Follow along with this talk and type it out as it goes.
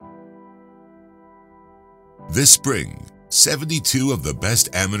This spring, 72 of the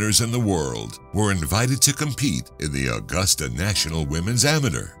best amateurs in the world were invited to compete in the Augusta National Women's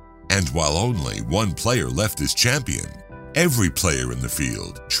Amateur. And while only one player left as champion, every player in the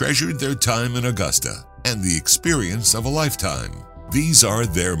field treasured their time in Augusta and the experience of a lifetime. These are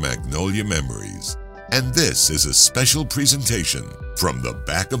their Magnolia memories. And this is a special presentation from the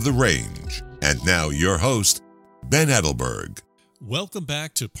back of the range. And now your host, Ben Adelberg. Welcome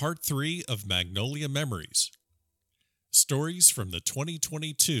back to part 3 of Magnolia Memories. Stories from the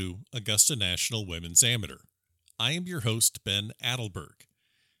 2022 Augusta National Women's Amateur. I am your host, Ben Adelberg.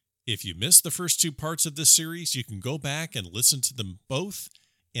 If you missed the first 2 parts of this series, you can go back and listen to them both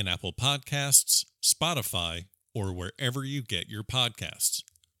in Apple Podcasts, Spotify, or wherever you get your podcasts.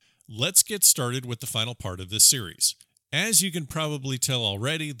 Let's get started with the final part of this series. As you can probably tell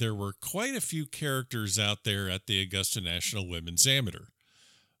already, there were quite a few characters out there at the Augusta National Women's Amateur.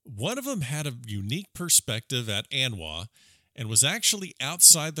 One of them had a unique perspective at ANWA and was actually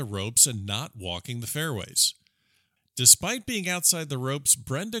outside the ropes and not walking the fairways. Despite being outside the ropes,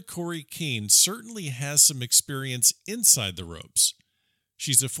 Brenda Corey Keene certainly has some experience inside the ropes.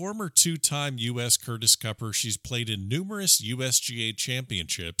 She's a former 2-time U.S. Curtis Cupper. She's played in numerous USGA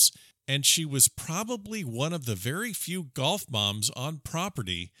championships, and she was probably one of the very few golf moms on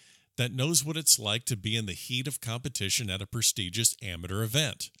property that knows what it's like to be in the heat of competition at a prestigious amateur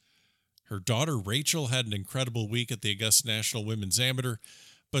event. Her daughter Rachel had an incredible week at the Augusta National Women's Amateur,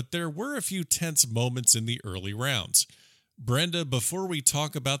 but there were a few tense moments in the early rounds. Brenda, before we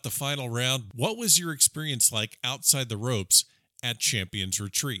talk about the final round, what was your experience like outside the ropes at Champions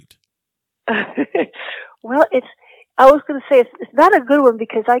Retreat? Well, I was going to say it's not a good one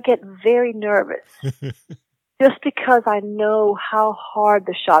because I get very nervous just because I know how hard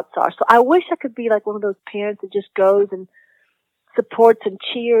the shots are. So I wish I could be like one of those parents that just goes and supports and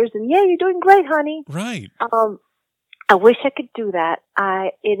cheers and, yeah, you're doing great, honey. Right. I wish I could do that.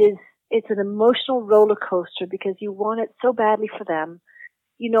 It's an emotional roller coaster because you want it so badly for them.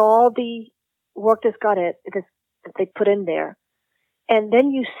 You know, all the work that they put in there. And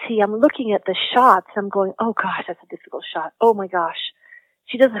then you see, I'm looking at the shots, I'm going, oh gosh, that's a difficult shot. Oh my gosh.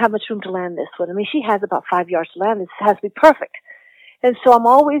 She doesn't have much room to land this one. I mean, she has about 5 yards to land. This has to be perfect. And so I'm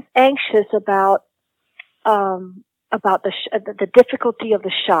always anxious about the difficulty of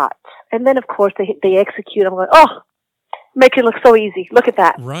the shots. And then of course they execute. I'm like, oh, make it look so easy. Look at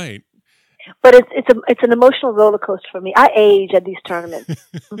that. Right. But it's an emotional roller coaster for me. I age at these tournaments.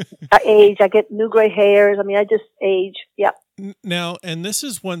 I age. I get new gray hairs. I mean, I just age. Yep. Now, and this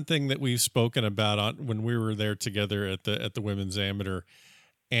is one thing that we've spoken about when we were there together at the Women's Amateur.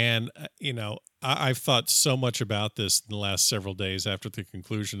 And, you know, I've thought so much about this in the last several days after the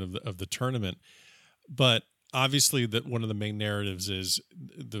conclusion of the tournament. But obviously that one of the main narratives is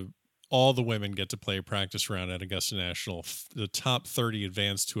all the women get to play a practice round at Augusta National. The top 30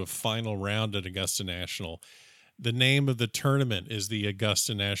 advance to a final round at Augusta National. The name of the tournament is the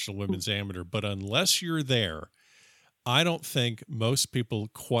Augusta National Women's Amateur. But unless you're there, I don't think most people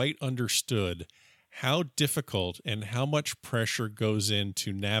quite understood how difficult and how much pressure goes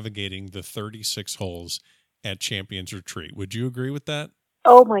into navigating the 36 holes at Champions Retreat. Would you agree with that?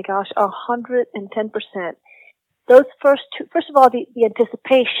 Oh my gosh, 110%. Those first of all, the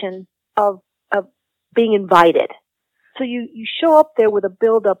anticipation of being invited. So you show up there with a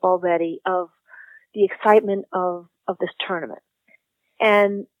build-up already of the excitement of this tournament.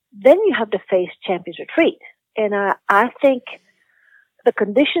 And then you have to face Champions Retreat. And I think the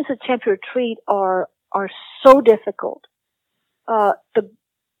conditions at Champions Retreat are so difficult.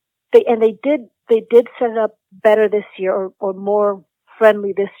 They did set it up better this year or more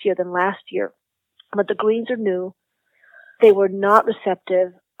friendly this year than last year. But the greens are new. They were not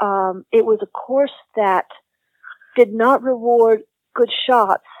receptive. It was a course that did not reward good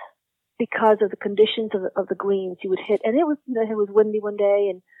shots because of the conditions of the greens you would hit. And it was windy one day,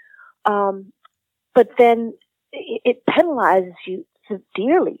 and but then it penalizes you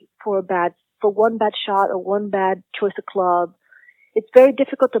severely for one bad shot or one bad choice of club. It's very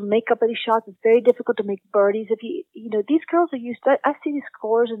difficult to make up any shots. It's very difficult to make birdies. If you know, these girls are used to, I see these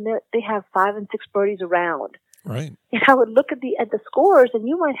scores and they have 5 and 6 birdies around. Right. And I would look at the scores and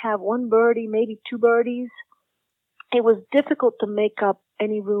you might have 1 birdie, maybe 2 birdies. It was difficult to make up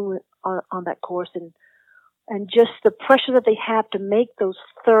any room on that course, and just the pressure that they have to make those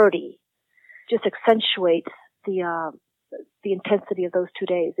 30 just accentuates the intensity of those 2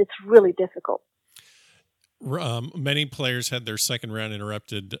 days. It's really difficult. Many players had their second round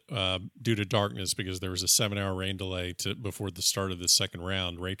interrupted due to darkness because there was a 7-hour rain delay before the start of the second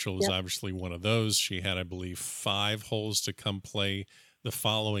round. Rachel was obviously one of those. She had, I believe, 5 holes to come play the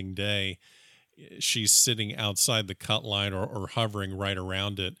following day. she's sitting outside the cut line or hovering right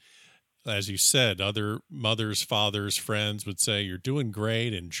around it. As you said, other mothers, fathers, friends would say, you're doing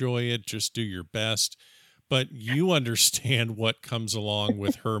great, enjoy it, just do your best. But you understand what comes along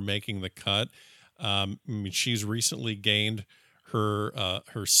with her making the cut. I mean, she's recently gained her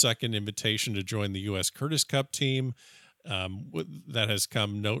second invitation to join the U.S. Curtis Cup team. That has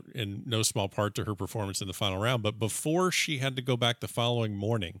come in no small part to her performance in the final round. But before she had to go back the following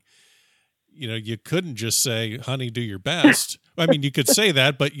morning, you couldn't just say, honey, do your best. I mean, you could say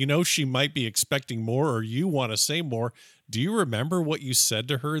that, but she might be expecting more, or you want to say more. Do you remember what you said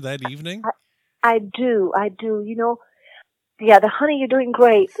to her that evening? I do. Yeah, the honey, you're doing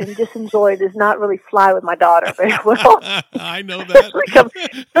great and just enjoy it does not really fly with my daughter very well. I know that.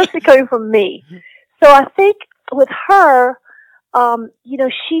 especially coming from me. So I think with her,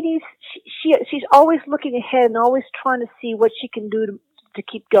 she's always looking ahead and always trying to see what she can do to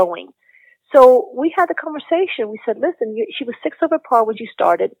keep going. So we had the conversation. We said, listen, she was 6 over par when she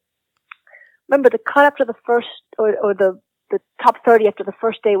started. Remember, the cut after the first, or the top 30 after the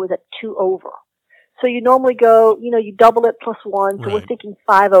first day was at 2 over. So you normally go, you double it plus 1. So right. We're thinking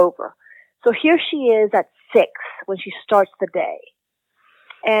 5 over. So here she is at 6 when she starts the day.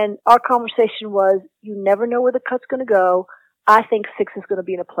 And our conversation was, you never know where the cut's going to go. I think 6 is going to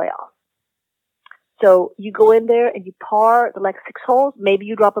be in a playoff. So you go in there and you par the 6 holes. Maybe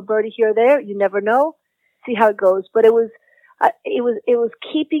you drop a birdie here or there. You never know. See how it goes. But it was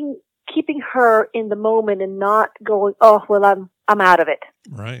keeping her in the moment and not going, oh, well, I'm out of it.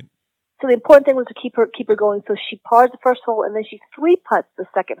 Right. So the important thing was to keep her going. So she pars the first hole and then she 3-putts the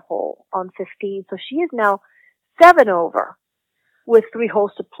second hole on 15. So she is now 7 over with 3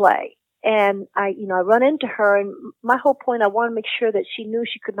 holes to play. And I run into her, and my whole point, I want to make sure that she knew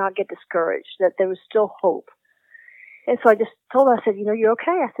she could not get discouraged, that there was still hope. And so I just told her, I said, you're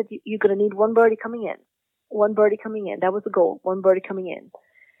okay. I said, you're going to need 1 birdie coming in. 1 birdie coming in. That was the goal. 1 birdie coming in.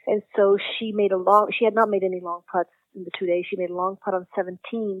 And so she had not made any long putts in the 2 days. She made a long putt on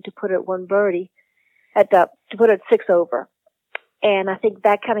 17 to put her at 1 birdie to put her at 6 over. And I think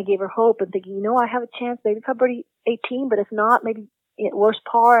that kind of gave her hope and thinking, I have a chance. Maybe if I birdie 18, but if not, maybe worst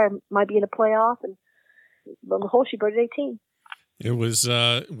par, and might be in a playoff. And on the whole, she birdied 18. It was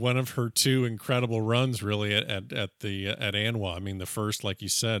one of her 2 incredible runs, really, at Anwa. I mean, the first, like you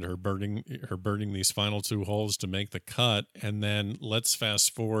said, her birding these final 2 holes to make the cut, and then let's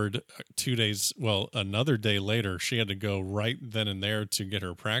fast forward 2 days. Well, another day later, she had to go right then and there to get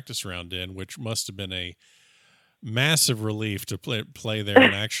her practice round in, which must have been a massive relief to play there.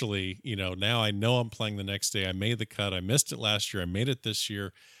 And actually, now I know I'm playing the next day. I made the cut. I missed it last year. I made it this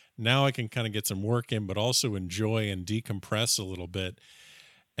year. Now I can kind of get some work in, but also enjoy and decompress a little bit.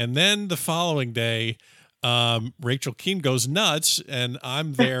 And then the following day, Rachel Keene goes nuts, and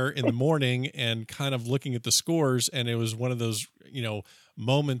I'm there in the morning and kind of looking at the scores. And it was one of those,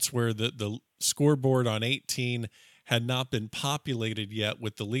 moments where the scoreboard on 18 had not been populated yet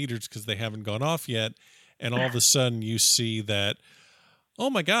with the leaders because they haven't gone off yet. And all of a sudden you see that,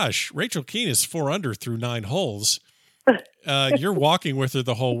 oh my gosh, Rachel Keene is 4 under through 9 holes. You're walking with her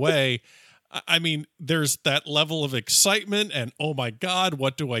the whole way. I mean, there's that level of excitement and, oh my God,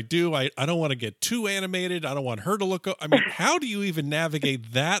 what do? I don't want to get too animated. I don't want her to look. I mean, how do you even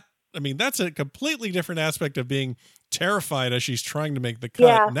navigate that? I mean, that's a completely different aspect of being terrified as she's trying to make the cut.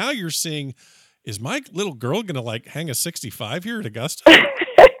 Yeah. Now you're seeing, is my little girl going to hang a 65 here at Augusta?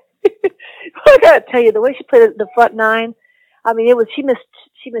 I gotta tell you, the way she played the front 9, I mean, she missed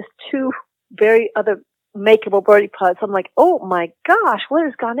 2 very other makeable birdie putts. I'm like, oh my gosh, what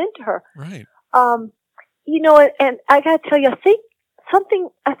has gone into her? Right. And I gotta tell you, I think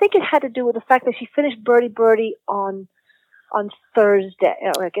it had to do with the fact that she finished birdie on Thursday,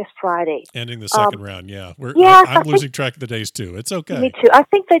 or I guess Friday. Ending the second round, yeah. I'm losing track of the days too. It's okay. Me too. I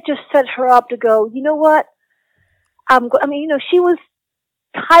think they just set her up to go, you know what? She was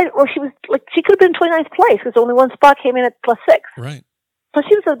tied, or she could have been 29th place because only one spot came in at +6. Right. So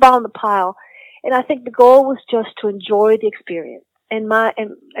she was at the bottom of the pile. And I think the goal was just to enjoy the experience. And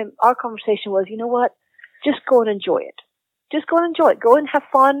our conversation was, you know what? Just go and enjoy it. Just go and enjoy it. Go and have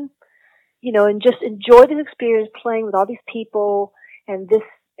fun, and just enjoy this experience playing with all these people and this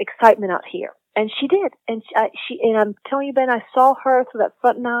excitement out here. And she did. And and I'm telling you, Ben, I saw her through that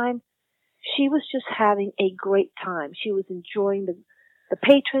front 9. She was just having a great time. She was enjoying the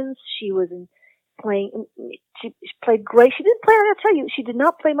patrons. She was playing. She played great. She didn't play, I gotta tell you, she did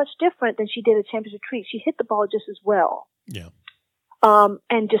not play much different than she did at Champions Retreat. She hit the ball just as well. Yeah.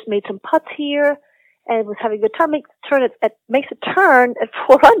 And just made some putts here and was having a good time. Makes a turn at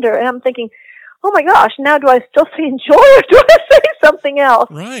 4 under. And I'm thinking, oh my gosh, now do I still say enjoy or do I say something else.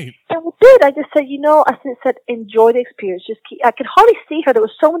 Right. And we did. I just said, I said, enjoy the experience. Just keep. I could hardly see her. There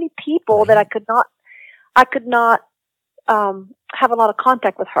were so many people that I could not have a lot of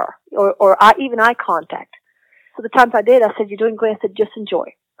contact with her, or even eye contact. So the times I did, I said, you're doing great. I said, just enjoy.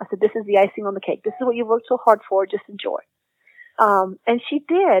 I said, this is the icing on the cake. This is what you worked so hard for. Just enjoy. And she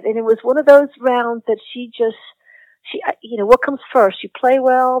did. And it was one of those rounds that what comes first? You play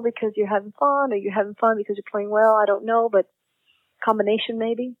well because you're having fun, or you're having fun because you're playing well? I don't know, but combination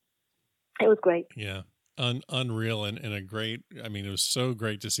maybe. It was great. Yeah. Unreal and a great, it was so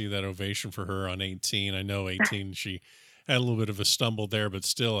great to see that ovation for her on 18. I know 18, she had a little bit of a stumble there, but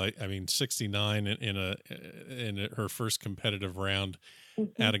still, 69 in her first competitive round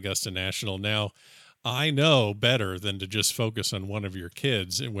at Augusta National. Now, I know better than to just focus on one of your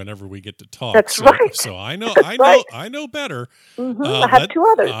kids whenever we get to talk. That's right. So I know better. I have two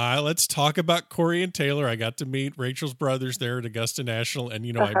others. Let's talk about Corey and Taylor. I got to meet Rachel's brothers there at Augusta National, and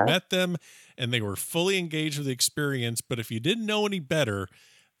I met them, and they were fully engaged with the experience. But if you didn't know any better,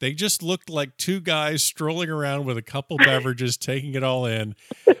 they just looked like two guys strolling around with a couple beverages, taking it all in.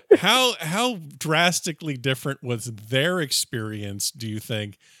 How drastically different was their experience, do you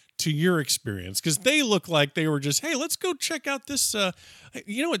think, to your experience? Because they look like they were just, hey, let's go check out this.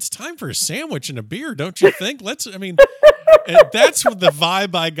 It's time for a sandwich and a beer, don't you think? That's what the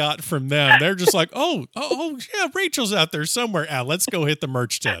vibe I got from them. They're just like, oh yeah, Rachel's out there somewhere. Let's go hit the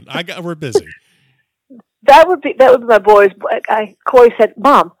merch tent. We're busy. That would be my boys. Corey said,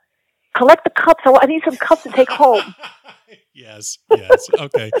 "Mom, collect the cups. I need some cups to take home." Yes.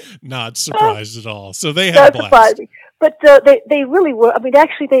 Okay, not surprised at all. So they had a blast. Surprising. But they really were.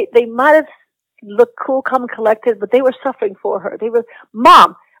 Actually, they might have looked cool, calm, and collected, but they were suffering for her. They were,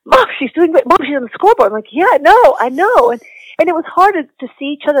 Mom, she's doing great. Mom, she's on the scoreboard. I'm like, yeah, I know. And it was hard to see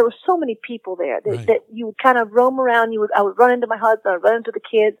each other. There were so many people there that you would kind of roam around. I would run into my husband. I would run into the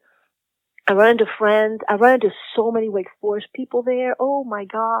kids. I run into friends. I run into so many Wake Forest people there. Oh my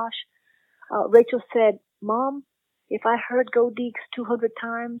gosh. Rachel said, Mom, if I heard Go Deeks 200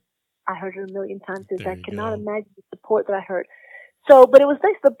 times, I heard it a million times. I cannot imagine the support that I heard. So, but it was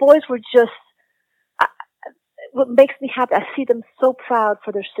nice. The boys were just, what makes me happy, I see them so proud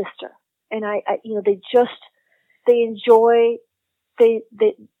for their sister. And they enjoy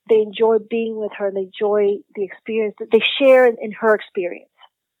being with her, and they enjoy the experience that they share in her experience.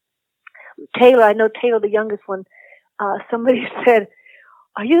 Taylor, I know Taylor, the youngest one, somebody said,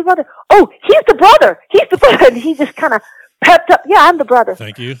 are you the brother? Oh, he's the brother. And he just kind of pepped up. Yeah, I'm the brother.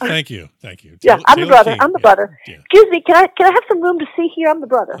 Thank you. Yeah, I'm the brother. I'm the brother. Yeah. Excuse me, can I have some room to see here? I'm the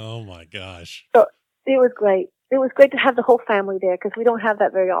brother. Oh my gosh. So it was great. It was great to have the whole family there, because we don't have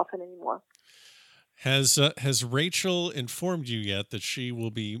that very often anymore. Has Rachel informed you yet that she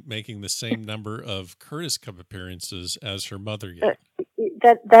will be making the same number of Curtis Cup appearances as her mother yet?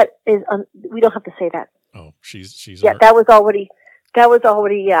 That is we don't have to say that. Oh, she's yeah. That was already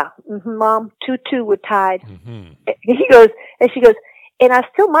yeah. Mm-hmm, Mom, 2-2 we're tied. Mm-hmm. She goes, and I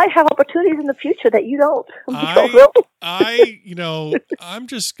still might have opportunities in the future that you don't. I'm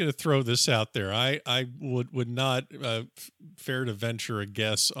just going to throw this out there. I would not fare to venture a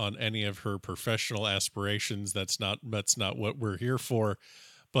guess on any of her professional aspirations. That's not what we're here for.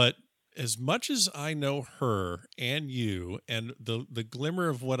 But as much as I know her and you, and the glimmer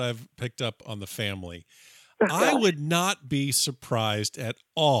of what I've picked up on the family, I would not be surprised at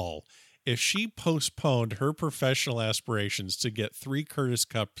all if she postponed her professional aspirations to get 3 Curtis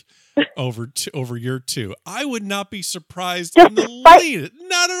Cups over your 2. I would not be surprised in the least.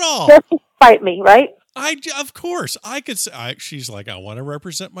 Not at all. Just to spite me, right? Of course. I could say, she's like, I want to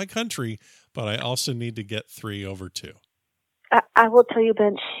represent my country, but I also need to get 3 over 2. I will tell you,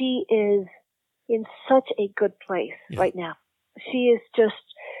 Ben, she is in such a good place right now. She is just,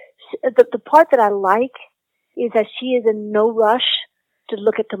 the part that I like is that she is in no rush to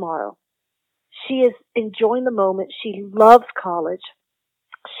look at tomorrow. She is enjoying the moment. She loves college.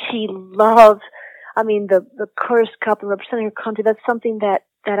 She loves, the Curtis Cup and representing her country. That's something that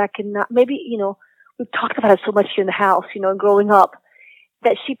I cannot, maybe, we've talked about it so much here in the house, growing up,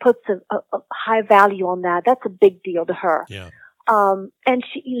 that she puts a high value on that. That's a big deal to her. Yeah. And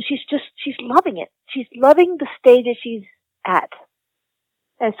she's loving it. She's loving the stage that she's at.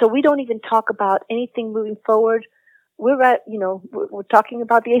 And so we don't even talk about anything moving forward. We're talking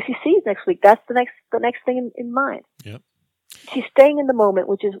about the ACCs next week. That's the next thing in mind. Yep. She's staying in the moment,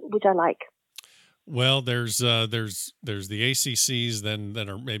 which I like. Well, there's the ACCs, then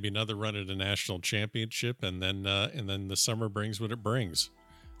are maybe another run at a national championship, and then the summer brings what it brings.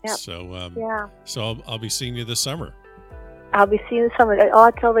 Yep. So I'll be seeing you this summer. I'll be seeing you this summer. All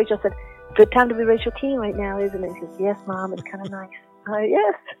I tell Rachel, I said, good time to be Rachel Keene right now, isn't it? She says, yes, Mom, it's kind of nice.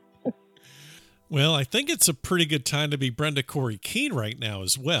 Yes. Well, I think it's a pretty good time to be Brenda Corey Keene right now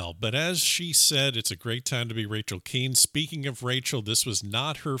as well. But as she said, it's a great time to be Rachel Keene. Speaking of Rachel, this was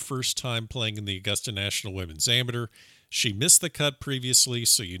not her first time playing in the Augusta National Women's Amateur. She missed the cut previously,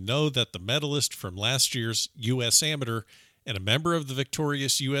 so you know that the medalist from last year's U.S. Amateur and a member of the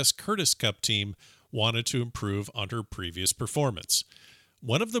victorious U.S. Curtis Cup team wanted to improve on her previous performance.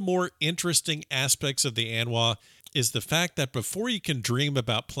 One of the more interesting aspects of the ANWA is the fact that before you can dream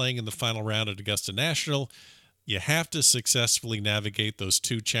about playing in the final round at Augusta National, you have to successfully navigate those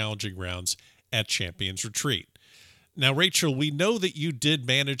two challenging rounds at Champions Retreat. Now, Rachel, we know that you did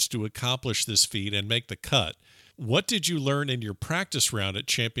manage to accomplish this feat and make the cut. What did you learn in your practice round at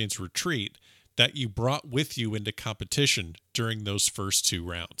Champions Retreat that you brought with you into competition during those first two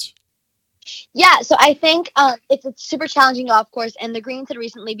rounds? Yeah, so I think it's a super challenging golf course, and the greens had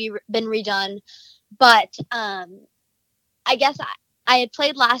recently been redone. But I guess I had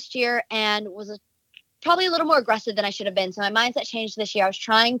played last year and was probably a little more aggressive than I should have been. So my mindset changed this year. I was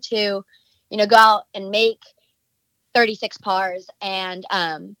trying to, go out and make 36 pars and,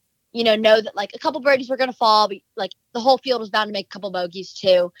 know that like a couple birdies were going to fall. But, like the whole field was bound to make a couple bogeys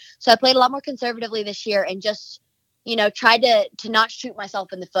too. So I played a lot more conservatively this year and just, tried to not shoot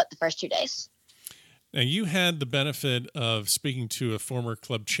myself in the foot the first 2 days. Now, you had the benefit of speaking to a former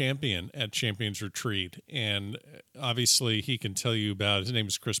club champion at Champions Retreat, and obviously he can tell you about, his name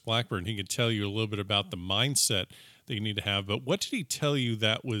is Chris Blackburn, he can tell you a little bit about the mindset that you need to have, but what did he tell you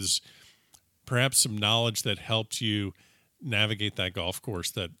that was perhaps some knowledge that helped you navigate that golf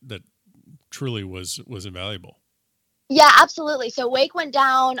course that truly was invaluable? Yeah, absolutely. So Wake went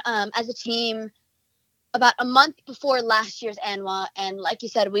down as a team about a month before last year's ANWA, and like you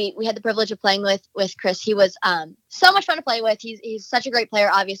said, we had the privilege of playing with Chris. He was so much fun to play with. He's such a great player,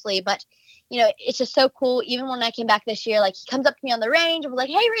 obviously, but it's just so cool. Even when I came back this year, like he comes up to me on the range and was like,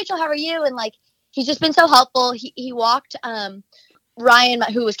 "Hey, Rachel, how are you?" And like he's just been so helpful. He walked Ryan,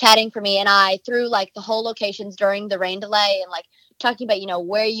 who was caddying for me, and I through like the whole locations during the rain delay, and like talking about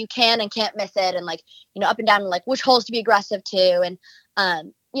where you can and can't miss it, and like up and down, and like which holes to be aggressive to, and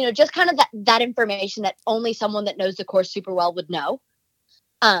just kind of that information that only someone that knows the course super well would know.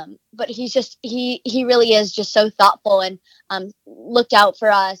 But he's just, he really is just so thoughtful and looked out for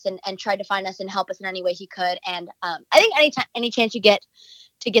us and tried to find us and help us in any way he could. And I think any chance you get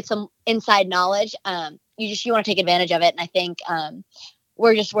to get some inside knowledge, you want to take advantage of it. And I think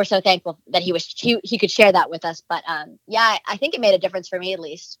we're so thankful that he could share that with us. But yeah, I think it made a difference for me at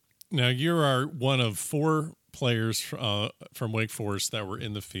least. Now you are one of four players from Wake Forest that were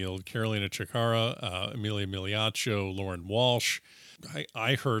in the field: Carolina Chikara, Amelia Miliaccio, Lauren Walsh.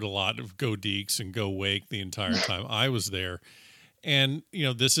 I heard a lot of Go Deeks and Go Wake the entire time I was there. And,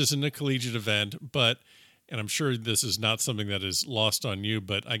 this isn't a collegiate event, and I'm sure this is not something that is lost on you,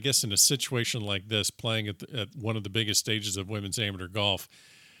 but I guess in a situation like this, playing at one of the biggest stages of women's amateur golf,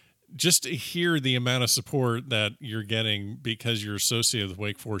 just to hear the amount of support that you're getting because you're associated with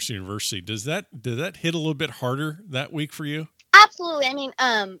Wake Forest University, did that hit a little bit harder that week for you? Absolutely. I mean,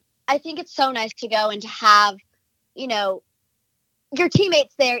 I think it's so nice to go and to have, your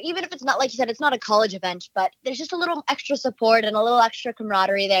teammates there, even if it's not, like you said, it's not a college event, but there's just a little extra support and a little extra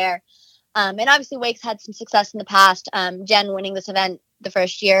camaraderie there. And obviously Wake's had some success in the past. Jen winning this event the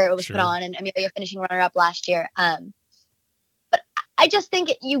first year it was put on, and Amelia finishing runner-up last year. But I just think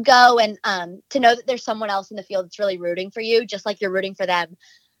you go and to know that there's someone else in the field that's really rooting for you, just like you're rooting for them.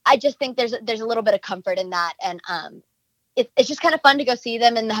 I just think there's a little bit of comfort in that. And it's just kind of fun to go see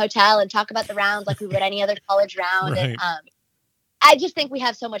them in the hotel and talk about the rounds like we would any other college round. Right. And I just think we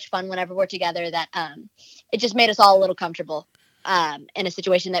have so much fun whenever we're together that it just made us all a little comfortable in a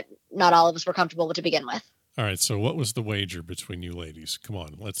situation that not all of us were comfortable with to begin with. All right. So what was the wager between you ladies? Come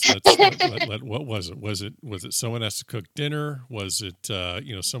on, let's what was it? Was it someone has to cook dinner? Was it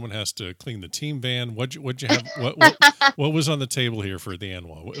someone has to clean the team van? What'd you have? What was on the table here for the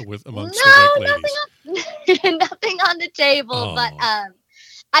ANWA with amongst the Wake ladies? Nothing on the table. Oh. But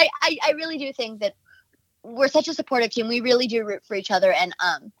I really do think that we're such a supportive team. We really do root for each other, and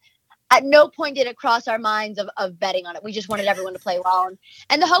at no point did it cross our minds of betting on it. We just wanted everyone to play well.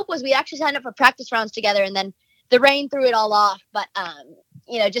 And the hope was we actually signed up for practice rounds together, and then the rain threw it all off. But,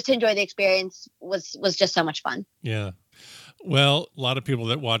 just to enjoy the experience was just so much fun. Yeah. Well, a lot of people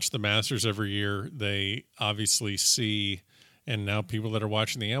that watch the Masters every year, they obviously see, and now people that are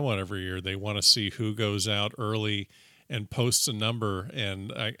watching the M1 every year, they want to see who goes out early and posts a number.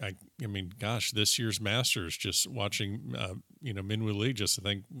 And I mean, gosh, this year's Masters, just watching, Minwoo Lee, just I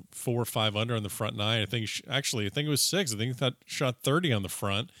think 4 or 5 under on the front nine. I think it was 6. I think he shot 30 on the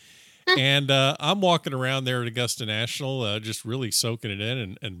front. And I'm walking around there at Augusta National, just really soaking it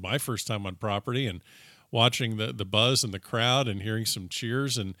in, and my first time on property, and watching the buzz and the crowd and hearing some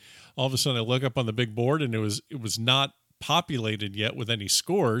cheers. And all of a sudden I look up on the big board, and it was not populated yet with any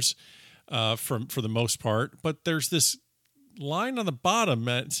scores for the most part, but there's this line on the bottom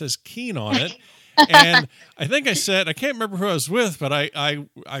that says Keen on it. And I think I can't remember who I was with, but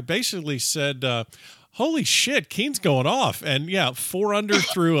I basically said, holy shit, Keen's going off. And yeah, 4 under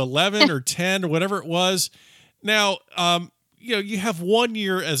through 11 or 10 or whatever it was. Now, you have 1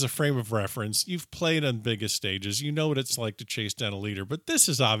 year as a frame of reference. You've played on biggest stages. You know what it's like to chase down a leader, but this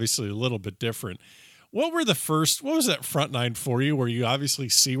is obviously a little bit different. What was that front nine for you where you obviously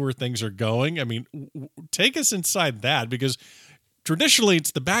see where things are going? I mean, take us inside that, because traditionally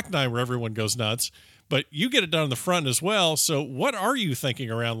it's the back nine where everyone goes nuts, but you get it done in the front as well. So what are you thinking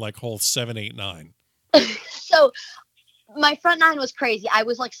around like hole 7, 8, 9? So my front nine was crazy. I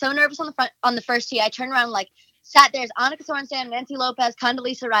was like so nervous on the first tee. I turned around, like sat there's Annika Sorenstam, Nancy Lopez,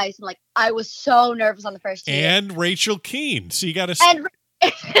 Condoleezza Rice, and like I was so nervous on the first tee. And Rachel Keen. So you got to.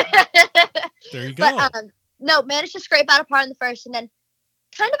 There you go. But no, managed to scrape out a par in the first, and then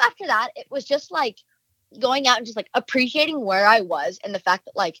kind of after that, it was just like going out and just like appreciating where I was, and the fact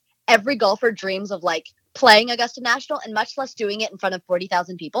that like every golfer dreams of like playing Augusta National, and much less doing it in front of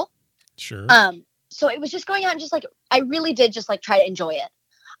 40,000 people. Sure. So it was just going out and just like, I really did just like try to enjoy it.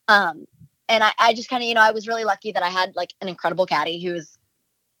 And I just kind of, I was really lucky that I had like an incredible caddy who's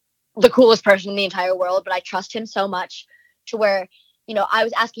the coolest person in the entire world, but I trust him so much to where, I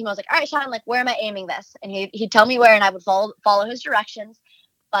was asking him, I was like, all right, Sean, like, where am I aiming this? And he'd tell me where, and I would follow his directions.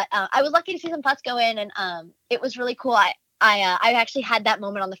 But I was lucky to see some putts go in, and it was really cool. I actually had that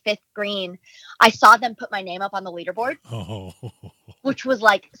moment on the 5th green. I saw them put my name up on the leaderboard, which was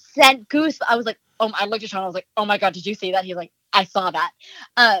like sent goose. I was like, I looked at Sean. I was like, oh my God, did you see that? He was like, I saw that.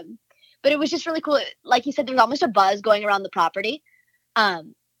 But it was just really cool. Like you said, there's almost a buzz going around the property. Because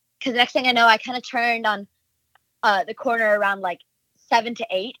the next thing I know, I kind of turned on the corner around like 7 to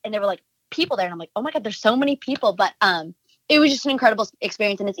 8, and there were like people there, and I'm like, oh my God, there's so many people. But it was just an incredible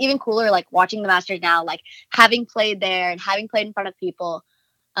experience, and it's even cooler like watching the Masters now, like having played there and having played in front of people.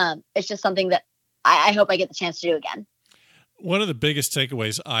 It's just something that I hope I get the chance to do again. One of the biggest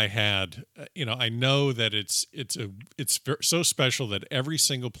takeaways I had, I know that it's so special that every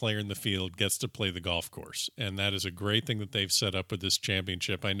single player in the field gets to play the golf course. And that is a great thing that they've set up with this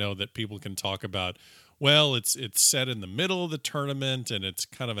championship. I know that people can talk about, well, it's set in the middle of the tournament and it's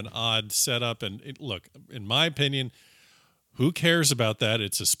kind of an odd setup. And look, in my opinion, who cares about that?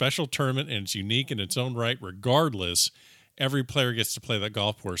 It's a special tournament and it's unique in its own right. Regardless, every player gets to play that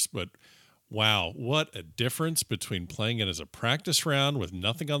golf course, but wow, what a difference between playing it as a practice round with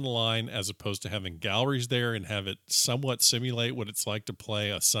nothing on the line as opposed to having galleries there and have it somewhat simulate what it's like to play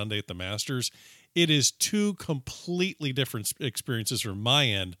a Sunday at the Masters. It is 2 completely different experiences from my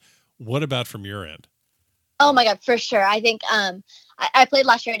end. What about from your end? Oh my God, for sure. I think I played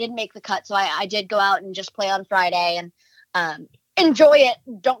last year. I didn't make the cut, so I did go out and just play on Friday and enjoy it.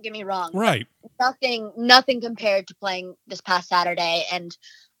 Don't get me wrong. Right. Nothing compared to playing this past Saturday, and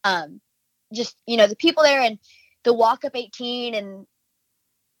just the people there and the walk up 18, and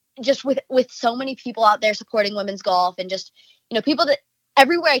just with so many people out there supporting women's golf, and just people that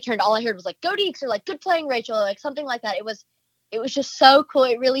everywhere I turned, all I heard was like, go Deeks, or like, good playing, Rachel, or like something like that. It was just so cool.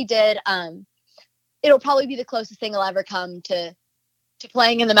 It really did. It'll probably be the closest thing I'll ever come to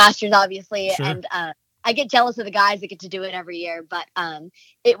playing in the Masters, obviously. Sure. And I get jealous of the guys that get to do it every year, but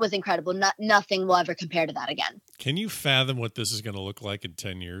it was incredible. Nothing will ever compare to that again. Can you fathom what this is going to look like in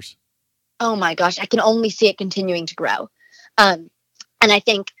 10 years? Oh my gosh, I can only see it continuing to grow. And I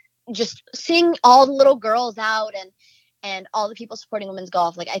think just seeing all the little girls out and all the people supporting women's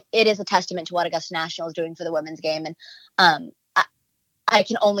golf, like it is a testament to what Augusta National is doing for the women's game. And I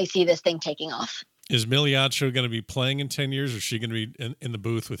can only see this thing taking off. Is Miliacho going to be playing in 10 years, or is she going to be in the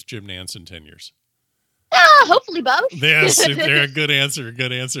booth with Jim Nance in 10 years? Hopefully both. Yes, good answer.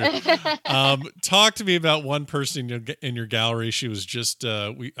 Good answer. Talk to me about one person in your gallery. She was just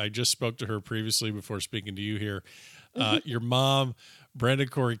I just spoke to her previously before speaking to you here. Your mom, Brenda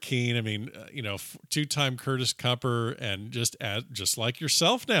Corey Keene. I mean, 2-time Curtis Cupper, and just like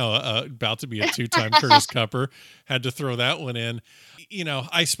yourself now, about to be a 2-time Curtis Cupper. Had to throw that one in.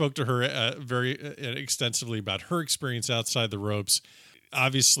 I spoke to her very extensively about her experience outside the ropes.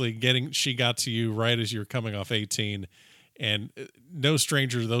 Obviously she got to you right as you were coming off 18, and no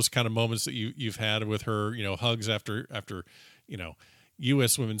stranger to those kind of moments that you've had with her, hugs after,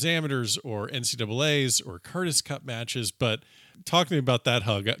 U.S. Women's Amateurs or NCAAs or Curtis Cup matches. But talk to me about that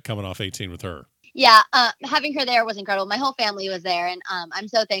hug coming off 18 with her. Yeah, having her there was incredible. My whole family was there, and I'm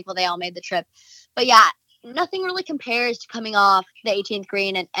so thankful they all made the trip. But yeah, nothing really compares to coming off the 18th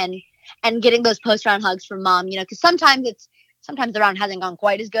green and getting those post round hugs from mom. You know, because sometimes the round hasn't gone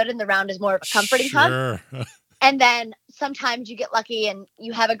quite as good, and the round is more of a comforting hug. And then sometimes you get lucky and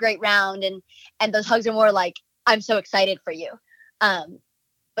you have a great round, and those hugs are more like, I'm so excited for you.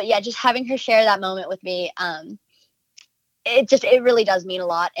 But yeah, just having her share that moment with me, it really does mean a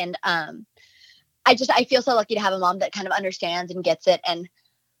lot. And I feel so lucky to have a mom that kind of understands and gets it and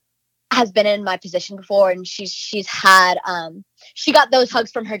has been in my position before. And she's had, she got those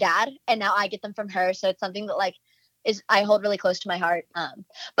hugs from her dad, and now I get them from her. So it's something that like I hold really close to my heart.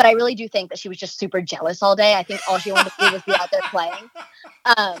 But I really do think that she was just super jealous all day. I think all she wanted to do was be out there playing.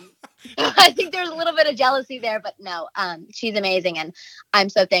 I think there's a little bit of jealousy there, but no, she's amazing. And I'm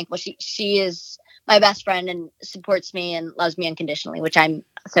so thankful. She is my best friend and supports me and loves me unconditionally, which I'm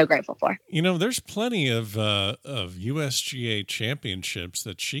so grateful for. You know, there's plenty of USGA championships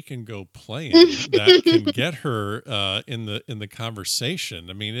that she can go play in that can get her in the conversation.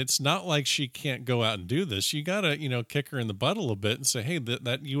 I mean, it's not like she can't go out and do this. You gotta, kick her in the butt a little bit and say, hey,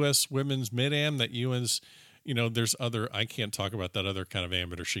 that U.S. women's mid-am, that U.S. There's other, I can't talk about that other kind of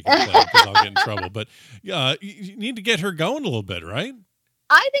amateur she can play because I'll get in trouble. But you need to get her going a little bit, right?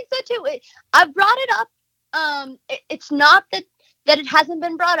 I think so too. I've brought it up. It's not that it hasn't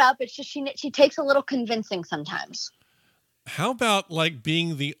been brought up. It's just she takes a little convincing sometimes. How about like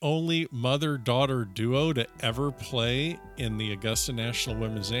being the only mother-daughter duo to ever play in the Augusta National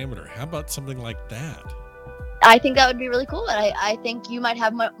Women's Amateur? How about something like that? I think that would be really cool. And I think you might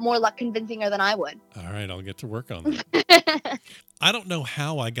have more luck convincing her than I would. All right, I'll get to work on that. I don't know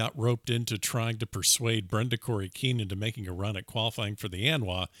how I got roped into trying to persuade Brenda Corey Keene into making a run at qualifying for the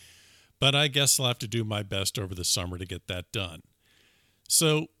ANWA, but I guess I'll have to do my best over the summer to get that done.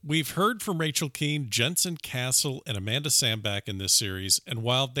 So we've heard from Rachel Keene, Jensen Castle, and Amanda Sandbach in this series, and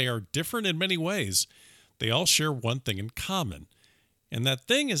while they are different in many ways, they all share one thing in common, and that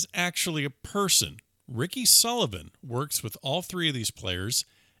thing is actually a person. Ricky Sullivan works with all three of these players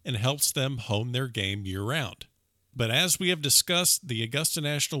and helps them hone their game year-round. But as we have discussed, the Augusta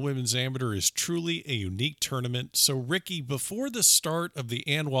National Women's Amateur is truly a unique tournament. So, Ricky, before the start of the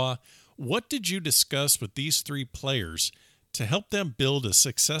ANWA, what did you discuss with these three players to help them build a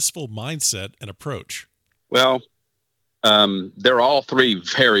successful mindset and approach? Well, they're all three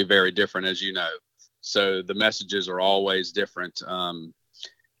very, very different, as you know. So the messages are always different.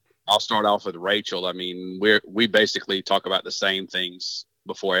 I'll start off with Rachel. I mean, we basically talk about the same things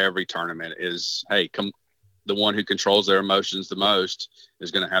before every tournament is, hey, the one who controls their emotions the most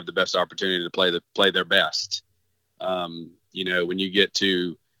is going to have the best opportunity to play their best. When you get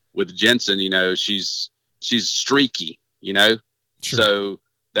to with Jensen, she's streaky, Sure. So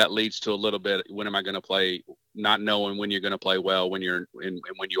that leads to a little bit, when am I going to play, not knowing when you're going to play well, when you are going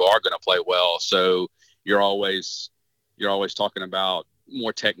to play well. So you're always talking about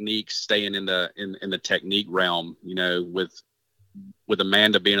more techniques, staying in the technique realm, with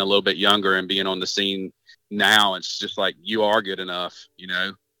Amanda being a little bit younger and being on the scene now. It's just like, you are good enough, you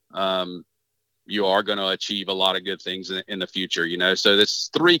are going to achieve a lot of good things in the future, so it's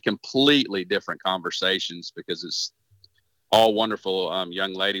three completely different conversations, because it's all wonderful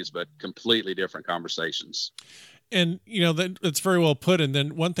young ladies, but completely different conversations. And, that's very well put. And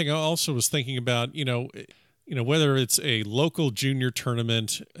then one thing I also was thinking about, whether it's a local junior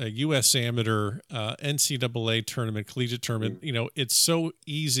tournament, a U.S. amateur, NCAA tournament, collegiate tournament, it's so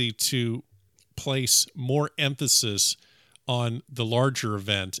easy to place more emphasis on the larger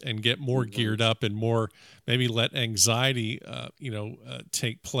event and get more geared up and more, maybe let anxiety,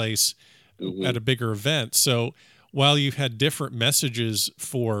 take place at a bigger event. So while you've had different messages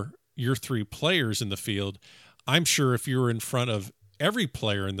for your three players in the field, I'm sure if you were in front of every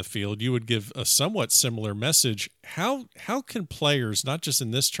player in the field, you would give a somewhat similar message. How can players, not just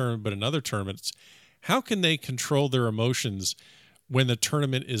in this tournament, but in other tournaments, how can they control their emotions when the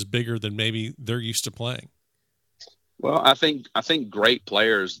tournament is bigger than maybe they're used to playing? Well, I think great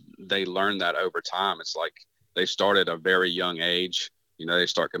players, they learn that over time. It's like they start at a very young age. They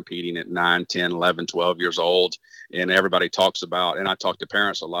start competing at 9, 10, 11, 12 years old. And everybody talks about, and I talk to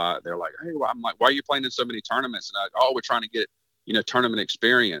parents a lot. They're like, hey, I'm like, why are you playing in so many tournaments? And we're trying to get, tournament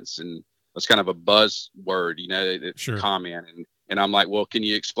experience. And that's kind of a buzzword, Sure. Comment. And I'm like, well, can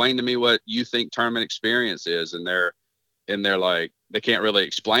you explain to me what you think tournament experience is? And they're like, they can't really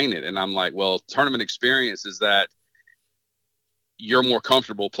explain it. And I'm like, well, tournament experience is that you're more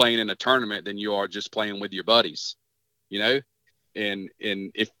comfortable playing in a tournament than you are just playing with your buddies, and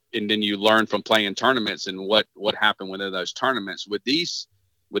then you learn from playing tournaments and what happened within those tournaments. With these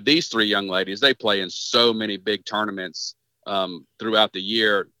with these three young ladies, they play in so many big tournaments throughout the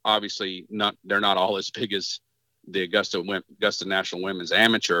year. Obviously, they're not all as big as the Augusta National Women's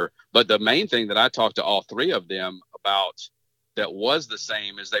Amateur. But the main thing that I talked to all three of them about that was the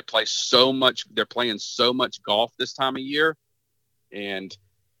same is they're playing so much golf this time of year. And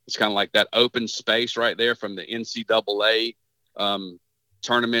it's kind of like that open space right there from the NCAA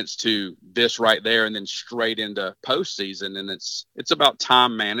tournaments to this right there, and then straight into postseason. And it's about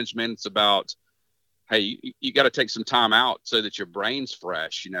time management. It's about, hey, you got to take some time out so that your brain's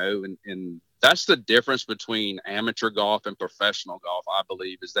fresh, and that's the difference between amateur golf and professional golf, I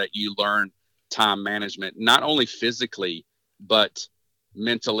believe, is that you learn time management, not only physically, but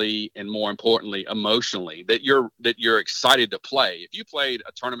mentally, and more importantly, emotionally, that you're excited to play. If you played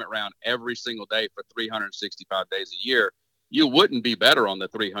a tournament round every single day for 365 days a year, you wouldn't be better on the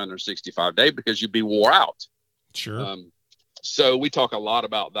 365 day because you'd be wore out. Sure. So we talk a lot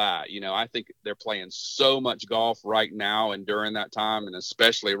about that. I think they're playing so much golf right now and during that time, and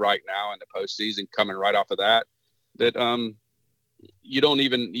especially right now in the postseason coming right off of that you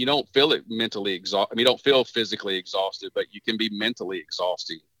don't feel it mentally exhausted. I mean, you don't feel physically exhausted, but you can be mentally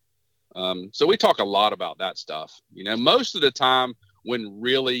exhausting. So we talk a lot about that stuff. Most of the time when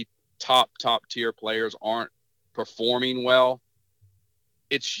really top tier players aren't performing well,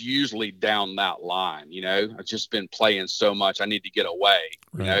 it's usually down that line. I've just been playing so much, I need to get away,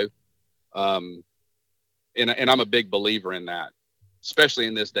 right. And I'm a big believer in that, especially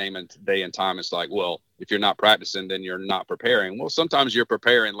in this day and time. It's like, well, if you're not practicing, then you're not preparing. Well, sometimes you're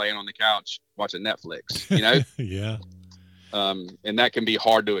preparing laying on the couch watching Netflix, Yeah. And that can be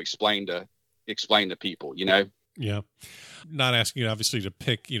hard to explain to people, Yeah. Not asking you obviously to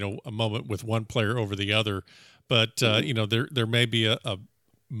pick, a moment with one player over the other, but there may be a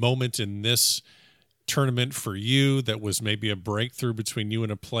moment in this tournament for you that was maybe a breakthrough between you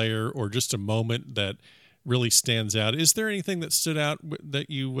and a player, or just a moment that really stands out. Is there anything that stood out that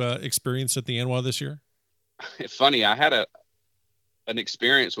you experienced at the ANWA this year? It's funny. I had an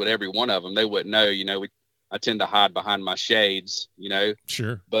experience with every one of them. They wouldn't know, I tend to hide behind my shades,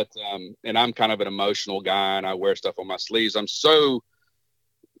 Sure. But, and I'm kind of an emotional guy, and I wear stuff on my sleeves. I'm so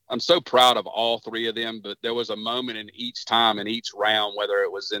proud of all three of them, but there was a moment in each time, in each round, whether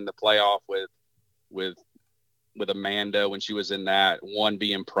it was in the playoff with Amanda when she was in that one,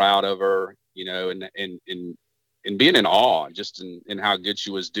 being proud of her, and being in awe just in how good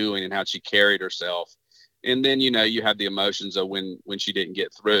she was doing and how she carried herself. And then, you have the emotions of when she didn't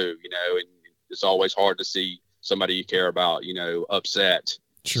get through, and it's always hard to see somebody you care about, upset.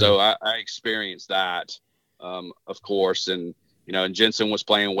 Sure. So I experienced that, of course. And, and Jensen was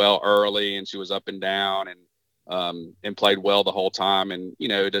playing well early, and she was up and down and played well the whole time. And,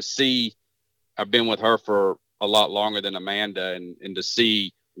 to see, I've been with her for a lot longer than Amanda, and to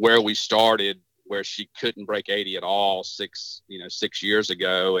see where we started, where she couldn't break 80 at all 6 years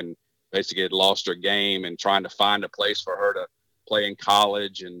ago, and basically had lost her game, and trying to find a place for her to play in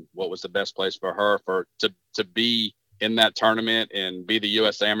college, and what was the best place for her to be in that tournament and be the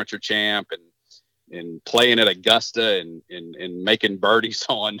U.S. amateur champ and playing at Augusta and making birdies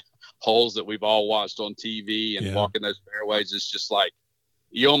on holes that we've all watched on TV and walking those fairways. It's just like,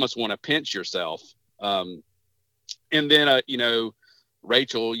 you almost want to pinch yourself. And then,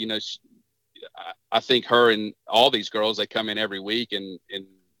 Rachel, I think her and all these girls, they come in every week and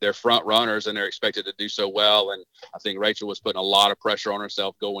they're front runners, and they're expected to do so well. And I think Rachel was putting a lot of pressure on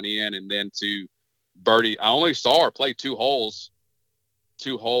herself going in, and then to birdie. I only saw her play two holes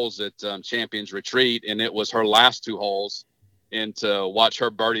at Champions Retreat, and it was her last two holes. And to watch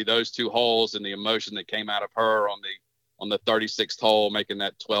her birdie those two holes, and the emotion that came out of her on the 36th hole, making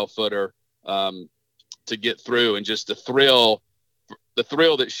that 12-footer to get through, and just the thrill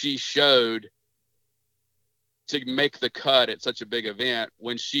that she showed to make the cut at such a big event,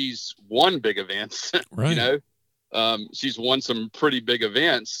 when she's won big events. Right. She's won some pretty big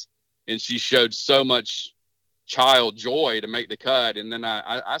events, and she showed so much child joy to make the cut. And then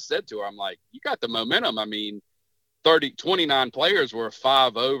I said to her, I'm like, you got the momentum. I mean, 29 players were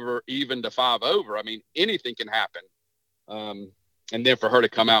 5 over, even to 5 over. I mean, anything can happen. And then for her to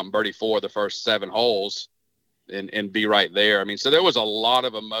come out and birdie 4 the first 7 holes and be right there. I mean, so there was a lot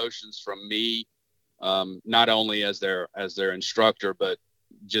of emotions from me, not only as their instructor, but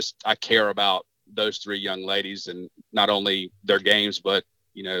just I care about those 3 young ladies, and not only their games, but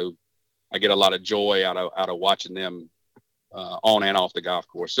I get a lot of joy out of watching them on and off the golf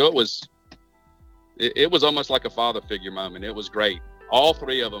course. So it was almost like a father figure moment. It was great. All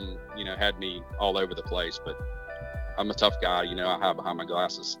 3 of them, had me all over the place, but I'm a tough guy. I hide behind my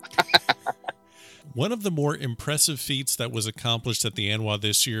glasses. One of the more impressive feats that was accomplished at the ANWA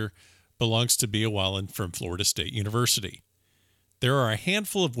this year belongs to Bea Wallen from Florida State University. There are a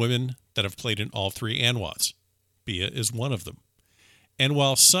handful of women that have played in all three ANWAs. Bea is one of them. And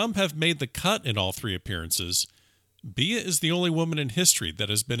while some have made the cut in all three appearances, Bea is the only woman in history that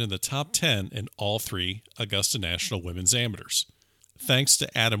has been in the top 10 in all three Augusta National Women's Amateurs. Thanks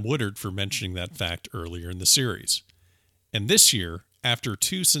to Adam Woodard for mentioning that fact earlier in the series. And this year, after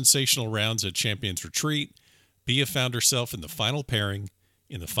two sensational rounds at Champions Retreat, Bea found herself in the final pairing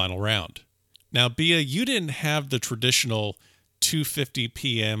in the final round. Now, Bea, you didn't have the traditional 2:50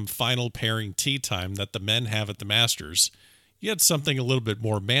 p.m. final pairing tee time that the men have at the Masters. You had something a little bit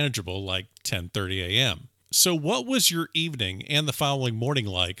more manageable, like 10:30 a.m. So what was your evening and the following morning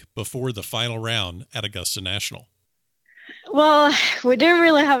like before the final round at Augusta National? Well, we didn't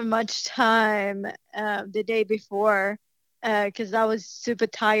really have much time the day before because I was super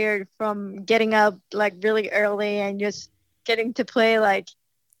tired from getting up like really early and just getting to play like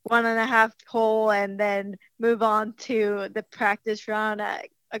 1.5 hole and then move on to the practice round at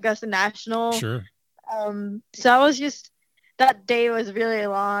Augusta National. Sure. So I was just, that day was really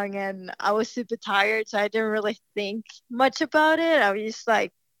long and I was super tired, so I didn't really think much about it. I was just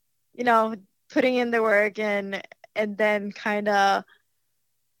like, putting in the work and then kind of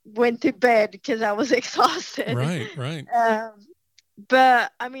went to bed because I was exhausted. Right.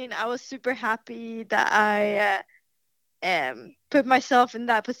 But I mean, I was super happy that I put myself in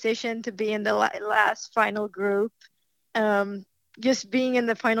that position to be in the last final group. Just being in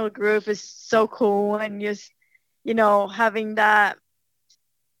the final group is so cool, and just having that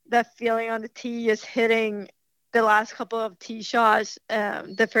feeling on the tee, just hitting the last couple of tee shots,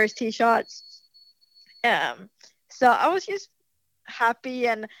 the first tee shots. So I was just happy,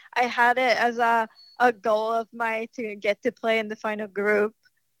 and I had it as a goal of mine to get to play in the final group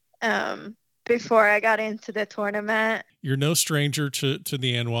before I got into the tournament. You're no stranger to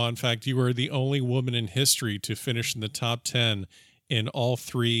the ANWA. In fact, you are the only woman in history to finish in the top 10 in all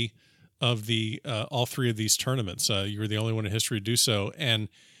three of these tournaments. You were the only one in history to do so. And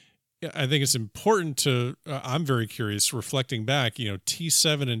I think it's important to, I'm very curious, reflecting back,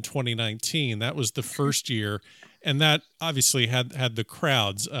 T7 in 2019, that was the first year, and that obviously had the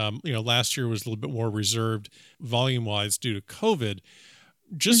crowds. Last year was a little bit more reserved volume-wise due to COVID.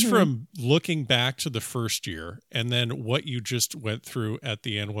 Just from looking back to the first year and then what you just went through at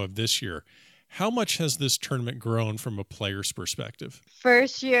the ANWA of this year, how much has this tournament grown from a player's perspective?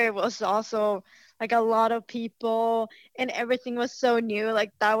 First year was also like a lot of people and everything was so new.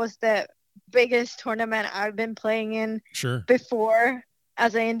 Like that was the biggest tournament I've been playing in before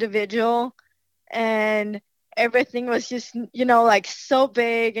as an individual. And everything was just, like so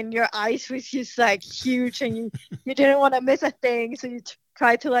big, and your eyes was just like huge, and you didn't want to miss a thing. So you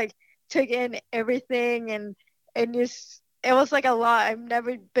tried to like take in everything, and just, it was like a lot. I've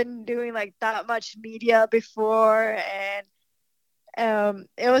never been doing like that much media before, and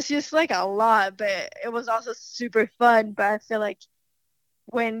it was just like a lot, but it was also super fun. But I feel like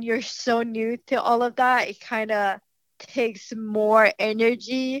when you're so new to all of that, it kind of takes more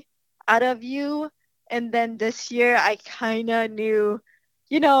energy out of you. And then this year I kind of knew,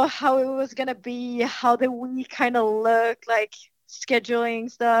 how it was going to be, how the week kind of looked, like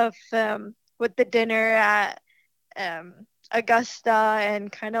scheduling stuff with the dinner at Augusta, and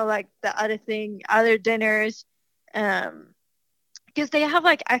kind of like the other dinners. Because they have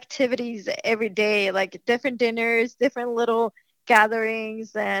like activities every day, like different dinners, different little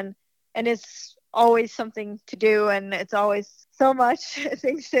gatherings, and it's always something to do, and it's always so much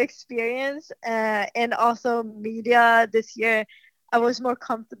things to experience. And also media this year, I was more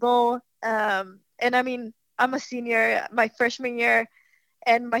comfortable. And I mean, I'm a senior. My freshman year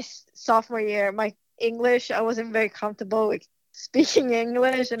and my sophomore year, my English, I wasn't very comfortable with speaking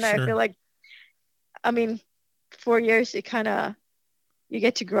English, and I feel like, 4 years, you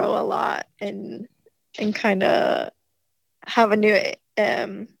get to grow a lot and kind of have a new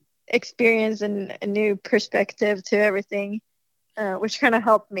experience and a new perspective to everything, which kind of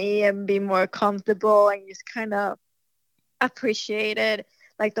helped me and be more comfortable and just kind of appreciated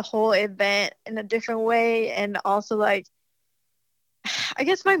like the whole event in a different way. And also like, I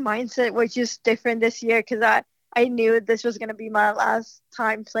guess my mindset was just different this year because I knew this was going to be my last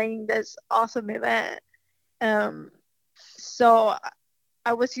time playing this awesome event. So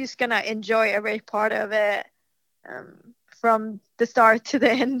I was just going to enjoy every part of it from the start to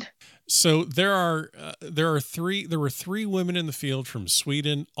the end. So there were three women in the field from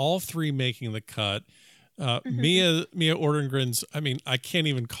Sweden, all three making the cut. Mia Ordengrens, I mean, I can't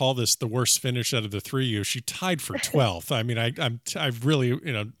even call this the worst finish out of the three of you. She tied for 12th. I mean, I've really,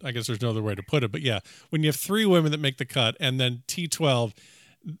 you know, I guess there's no other way to put it, but yeah, when you have three women that make the cut and then T12,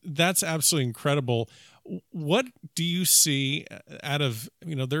 that's absolutely incredible. What do you see out of,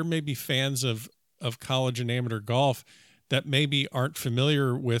 you know, there may be fans of college and amateur golf that maybe aren't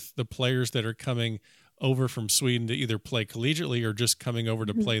familiar with the players that are coming over from Sweden to either play collegiately or just coming over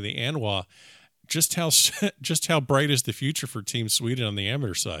to play the ANWA. Just how bright is the future for Team Sweden on the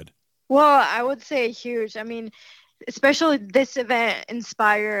amateur side? Well, I would say huge. I mean, especially this event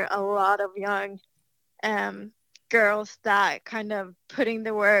inspire a lot of young girls that kind of putting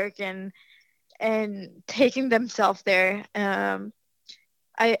the work and taking themselves there.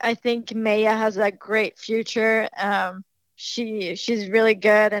 I think Maya has a great future. She's really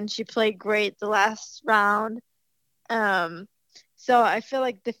good and she played great the last round. So I feel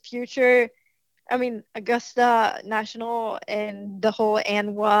like the future, I mean, Augusta National and the whole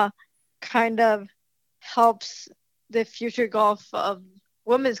ANWA kind of helps the future golf of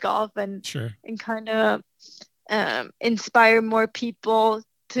women's golf and kind of inspire more people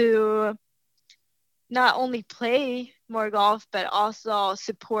to not only play more golf, but also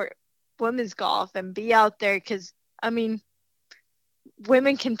support women's golf and be out there. Because, I mean,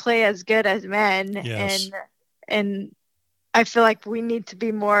 women can play as good as men. Yes. And I feel like we need to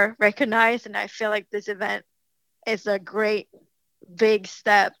be more recognized. And I feel like this event is a great big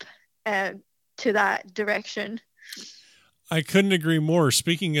step to that direction. I couldn't agree more.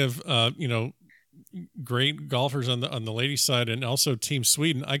 Speaking of, you know, great golfers on the ladies' side and also Team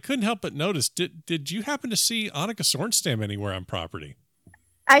Sweden, I couldn't help but notice. Did you happen to see Annika Sorenstam anywhere on property?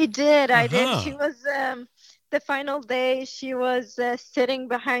 I did. She was the final day. She was sitting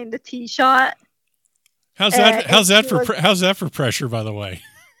behind the tee shot. How's that for pressure, by the way?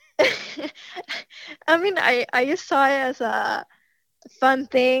 I mean, I just saw it as a fun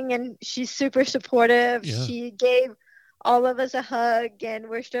thing, and she's super supportive. Yeah. She gave all of us a hug and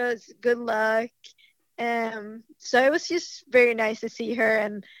wished us good luck. So it was just very nice to see her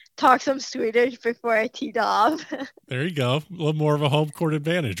and talk some Swedish before I teed off. There you go. A little more of a home court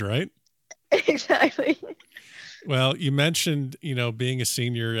advantage, right? Exactly. Well, you mentioned, you know, being a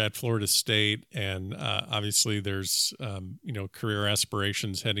senior at Florida State, and obviously there's, you know, career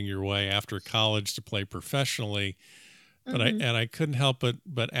aspirations heading your way after college to play professionally. But I couldn't help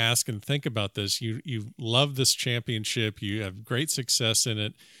but ask and think about this. You love this championship. You have great success in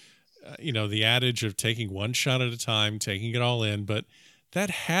it. You know, the adage of taking one shot at a time, taking it all in, but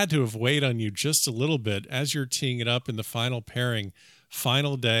that had to have weighed on you just a little bit as you're teeing it up in the final pairing,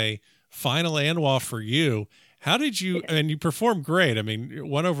 final day, final ANWA for you. How did you, and you performed great. I mean,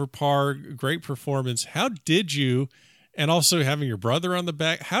 1 over par, great performance. How did you, and also having your brother on the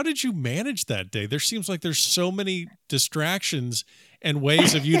back, how did you manage that day? There seems like there's so many distractions and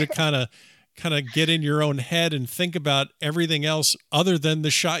ways of you to kind of get in your own head and think about everything else other than the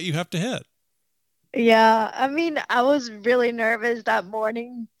shot you have to hit. Yeah, I mean, I was really nervous that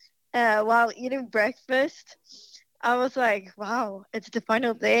morning while eating breakfast. I was like, wow, it's the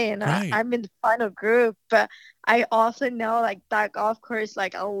final day and I'm in the final group. But I also know like that golf course,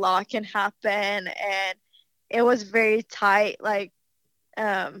 like a lot can happen. And it was very tight. Like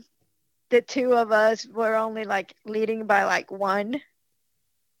the two of us were only like leading by like one.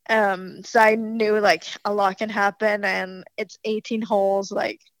 So I knew like a lot can happen and it's 18 holes,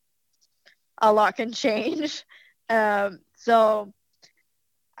 like a lot can change. So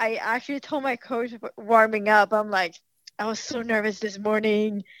I actually told my coach warming up, I'm like, I was so nervous this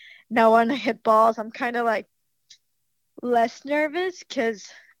morning. Now when I hit balls, I'm kind of like less nervous because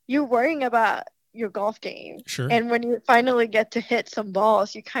you're worrying about your golf game. Sure. And when you finally get to hit some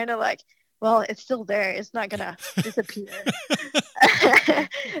balls, you kind of like, well, it's still there. It's not going to disappear.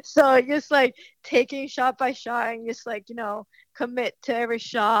 So just like taking shot by shot and just like, you know, commit to every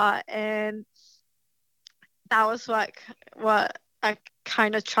shot. And that was what I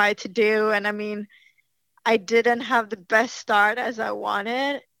kind of tried to do. And I mean, I didn't have the best start as I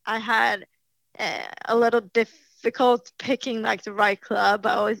wanted. I had a little difficult picking like the right club.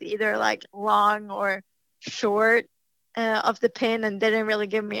 I was either like long or short of the pin and didn't really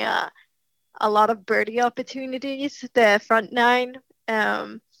give me a lot of birdie opportunities, the front nine.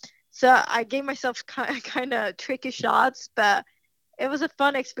 So I gave myself kind of tricky shots, but it was a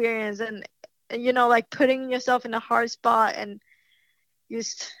fun experience. And, you know, like putting yourself in a hard spot and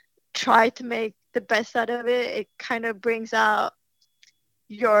just try to make the best out of it, it kind of brings out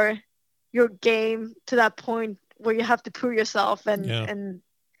your game to that point where you have to prove yourself and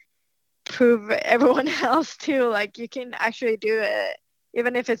prove everyone else too. Like you can actually do it.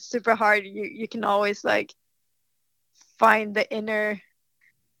 even if it's super hard, you can always like find the inner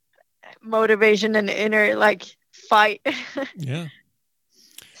motivation and inner like fight. Yeah.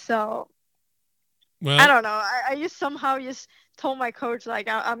 So, well, I don't know. I just somehow just told my coach like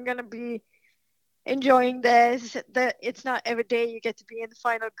I'm gonna be enjoying this. That it's not every day you get to be in the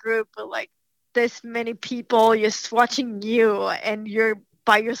final group, but like this many people just watching you, and you're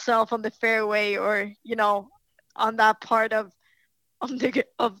by yourself on the fairway, or on that part of on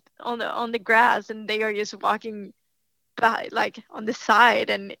the grass, and they are just walking by like on the side,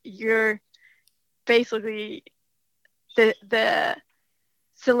 and you're basically the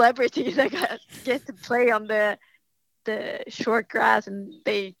celebrity that get to play on the short grass, and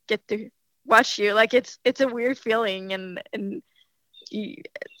they get to watch you. Like it's a weird feeling, and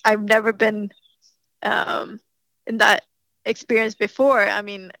I've never been in that experience before. I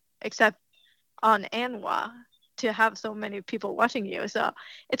mean, except on Anwa, to have so many people watching you. So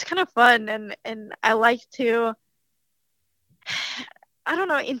it's kind of fun, and I like to, I don't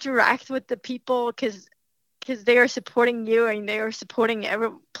know, interact with the people because they are supporting you, and they are supporting every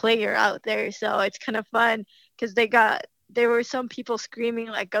player out there. So it's kind of fun because there were some people screaming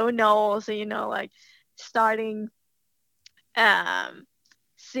like "Go Knowles," like starting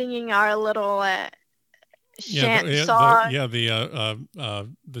singing our little song.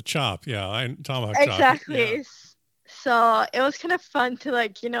 The chop. Yeah, tomahawk chop. Exactly. Yeah. So it was kind of fun to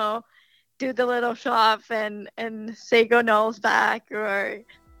like do the little chop and say "Go Knowles" back, or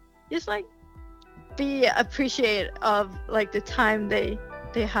just like be appreciative of like the time they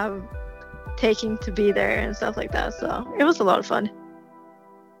have taking to be there and stuff like that. So it was a lot of fun.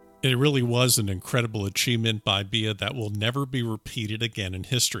 It really was an incredible achievement by Bia that will never be repeated again in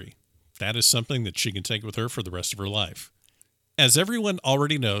history. That is something that she can take with her for the rest of her life. As everyone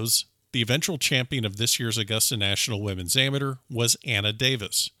already knows, the eventual champion of this year's Augusta National Women's Amateur was Anna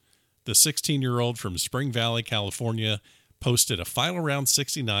Davis. The 16-year-old from Spring Valley, California, posted a final round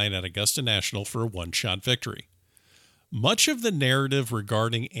 69 at Augusta National for a one-shot victory. Much of the narrative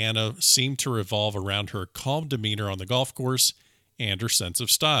regarding Anna seemed to revolve around her calm demeanor on the golf course and her sense of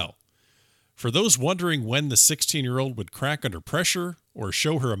style. For those wondering when the 16-year-old would crack under pressure or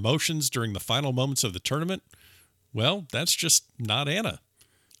show her emotions during the final moments of the tournament, well, that's just not Anna.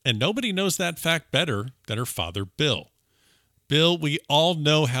 And nobody knows that fact better than her father, Bill. Bill, we all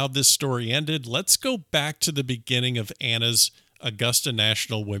know how this story ended. Let's go back to the beginning of Anna's Augusta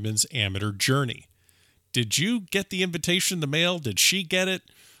National Women's Amateur journey. Did you get the invitation in the mail? Did she get it?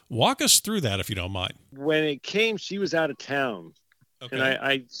 Walk us through that if you don't mind. When it came, she was out of town. Okay.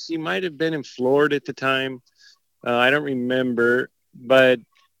 And she might have been in Florida at the time. I don't remember, but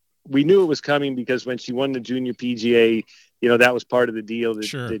we knew it was coming because when she won the junior PGA, that was part of the deal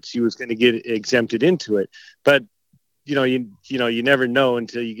that she was going to get exempted into it. But you never know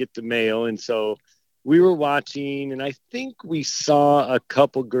until you get the mail. And so we were watching, and I think we saw a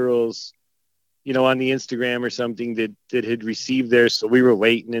couple girls, on the Instagram or something that had received theirs. So we were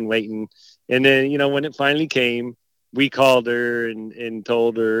waiting. And then, when it finally came, we called her and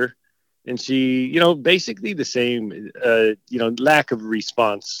told her, and she, basically the same, lack of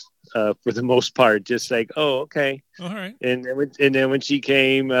response for the most part, just like, oh, okay. All right. And then when she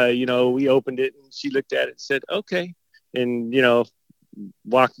came, we opened it and she looked at it and said, okay. And,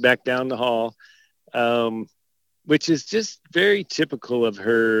 walked back down the hall, which is just very typical of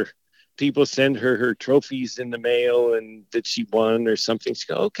her. People send her trophies in the mail and that she won or something. She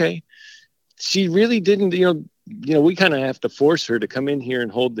go, okay. She really didn't, we kind of have to force her to come in here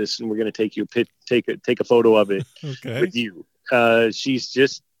and hold this, and we're going to take a photo of it okay. with you. She's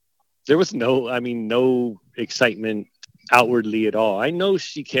just, there was no excitement outwardly at all. I know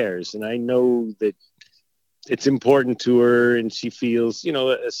she cares, and I know that it's important to her, and she feels,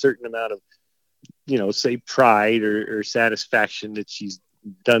 a certain amount of, say pride or satisfaction that she's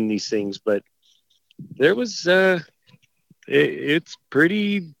done these things. But there was, it's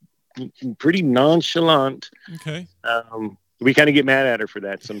pretty nonchalant. Okay. We kind of get mad at her for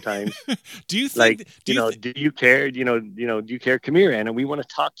that sometimes. Do you think, do you care? Do you care? Come here, Anna. We want to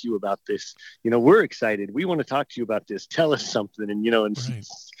talk to you about this. We're excited. We want to talk to you about this. Tell us something. And,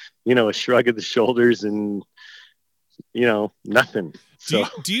 right. A shrug of the shoulders and, nothing. So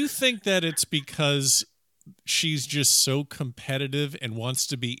do you think that it's because she's just so competitive and wants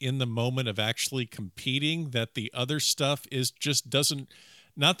to be in the moment of actually competing that the other stuff is just doesn't,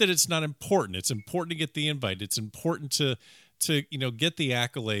 not that it's not important. It's important to get the invite. It's important to get the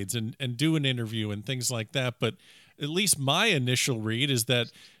accolades and do an interview and things like that. But at least my initial read is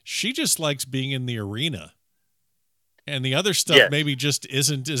that she just likes being in the arena, and the other stuff maybe just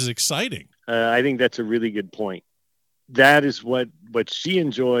isn't as exciting. I think that's a really good point. that is what she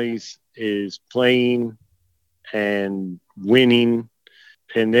enjoys, is playing and winning,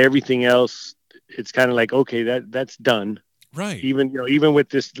 and everything else. It's kind of like, okay, that's done. Right. Even with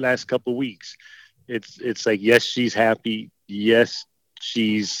this last couple of weeks, it's like, yes, she's happy. Yes,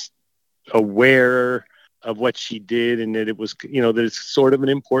 she's aware of what she did, and that it was, that it's sort of an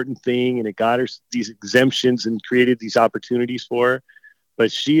important thing, and it got her these exemptions and created these opportunities for her.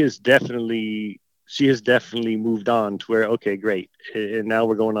 But she has definitely moved on to where, okay, great, and now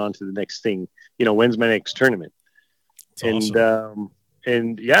we're going on to the next thing. When's my next tournament? That's and awesome.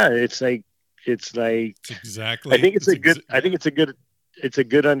 And yeah, it's exactly. I think it's a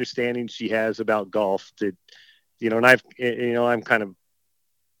good understanding she has about golf, that, and I'm kind of,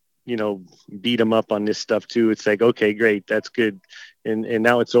 beat them up on this stuff too. It's like, okay, great, that's good, and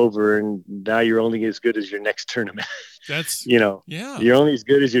now it's over, and now you're only as good as your next tournament. That's yeah, you're only as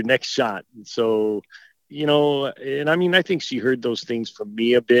good as your next shot. So, and I mean, I think she heard those things from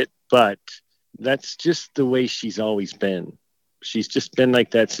me a bit, but that's just the way she's always been. She's just been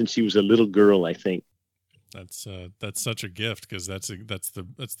like that since she was a little girl, I think. That's such a gift, because that's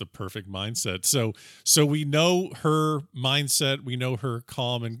the perfect mindset. So we know her mindset, we know her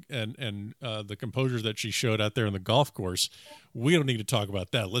calm and the composure that she showed out there on the golf course. We don't need to talk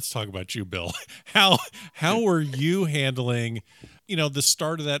about that. Let's talk about you, Bill. How were you handling, the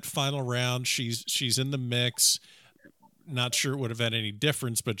start of that final round? She's in the mix. Not sure it would have had any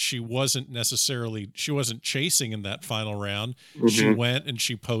difference, but she wasn't chasing in that final round. Mm-hmm. She went and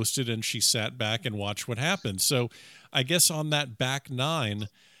she posted and she sat back and watched what happened. So I guess on that back nine,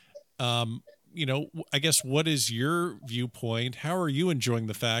 I guess, what is your viewpoint? How are you enjoying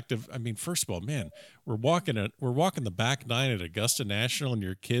the fact of, first of all, man, we're walking the back nine at Augusta National and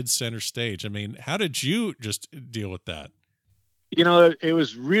your kids center stage. How did you just deal with that? It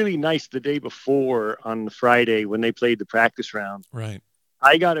was really nice the day before, on the Friday, when they played the practice round. Right.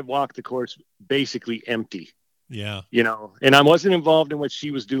 I got to walk the course basically empty. Yeah. And I wasn't involved in what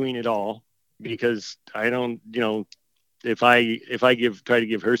she was doing at all, because I don't, if I try to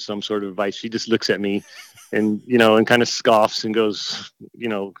give her some sort of advice, she just looks at me and, and kind of scoffs and goes,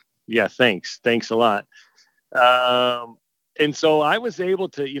 yeah, thanks a lot. And so I was able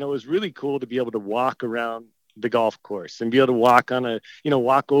to, it was really cool to be able to walk around the golf course and be able to walk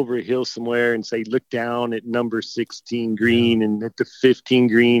over a hill somewhere and say, look down at number 16 green and at the 15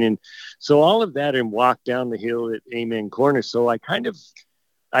 green. And so all of that, and walk down the hill at Amen Corner. So I kind of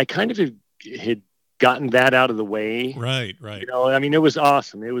had gotten that out of the way. Right. It was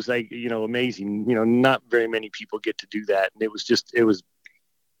awesome. It was like, amazing. Not very many people get to do that. And it was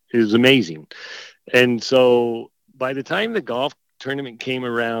amazing. And so by the time the golf tournament came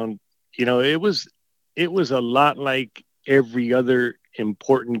around, it was a lot like every other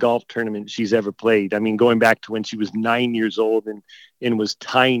important golf tournament she's ever played. Going back to when she was 9 years old and was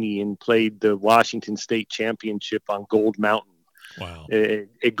tiny and played the Washington State Championship on Gold Mountain. Wow.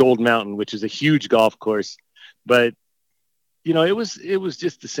 At Gold Mountain, which is a huge golf course. But, it was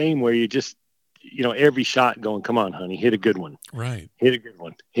just the same, where you just, every shot going, come on, honey, hit a good one. Right. Hit a good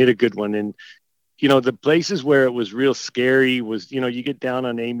one. And, the places where it was real scary was, you get down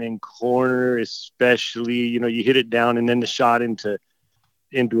on Amen Corner, especially, you hit it down, and then the shot into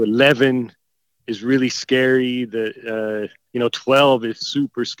 11 is really scary. The 12 is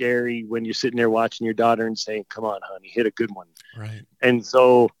super scary when you're sitting there watching your daughter and saying, come on, honey, hit a good one. Right. And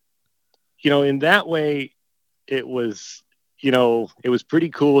so, in that way, it was pretty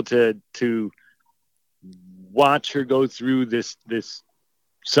cool to watch her go through this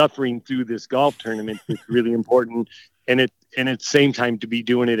suffering through this golf tournament. It's really important. And at the same time, to be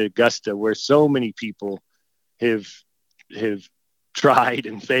doing it at Augusta, where so many people have tried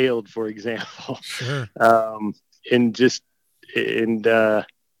and failed, for example. Sure.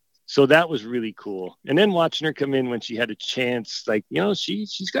 So that was really cool. And then watching her come in when she had a chance, like,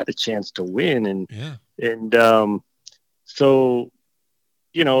 she's got a chance to win. So,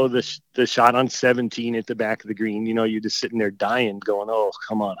 the shot on 17 at the back of the green, you're just sitting there dying, going, oh,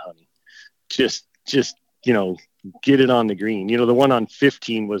 come on, honey. Just, get it on the green. The one on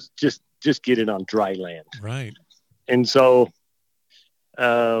 15 was just get it on dry land. Right. And so,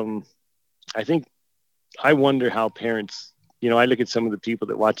 I wonder how parents, I look at some of the people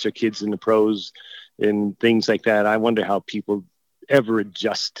that watch their kids in the pros and things like that. I wonder how people ever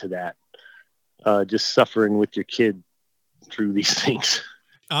adjust to that, just suffering with your kid through these things.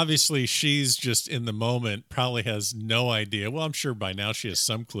 Obviously, she's just in the moment, probably has no idea. Well, I'm sure by now she has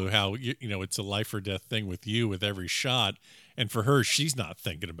some clue how, it's a life or death thing with you with every shot. And for her, she's not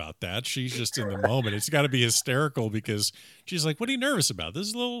thinking about that. She's just in the moment. It's got to be hysterical, because she's like, what are you nervous about? This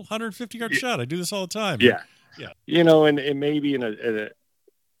is a little 150-yard shot. I do this all the time. Yeah. You know, and maybe in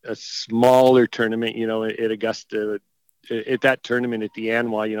a smaller tournament, you know, at Augusta, at that tournament at the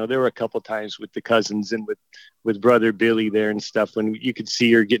Anwa, you know, there were a couple times with the cousins and with brother Billy there and stuff when you could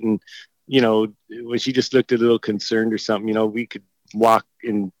see her getting, you know, when she just looked a little concerned or something, you know, we could walk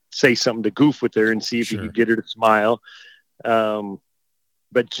and say something to goof with her and see if we could get her to smile.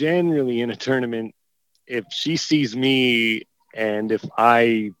 But generally in a tournament, if she sees me and if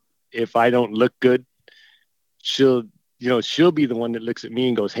I don't look good, she'll be the one that looks at me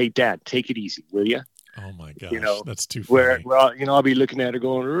and goes, "Hey, Dad, take it easy, will you?" Oh my gosh, you know, that's too funny. Where you know, I'll be looking at her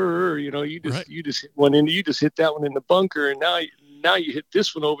going, you know, you just hit one in, you just hit that one in the bunker, and now you hit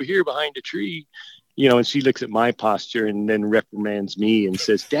this one over here behind a tree, you know. And she looks at my posture and then reprimands me and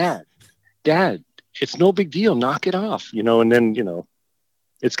says, Dad, it's no big deal, knock it off, you know. And then, you know,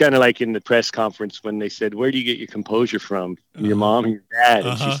 it's kind of like in the press conference when they said, "Where do you get your composure from? Your mom or your dad?"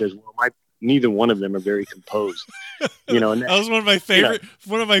 And she says, "Well, neither one of them are very composed." You know, and that was one of my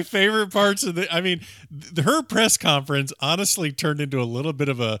favorite parts of the. I mean, her press conference honestly turned into a little bit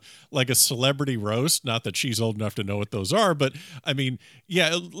of a celebrity roast. Not that she's old enough to know what those are, but I mean,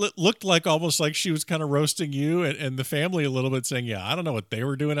 yeah, it looked like almost like she was kind of roasting you and the family a little bit, saying, "Yeah, I don't know what they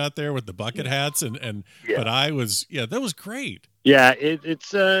were doing out there with the bucket hats," but I was, that was great. Yeah,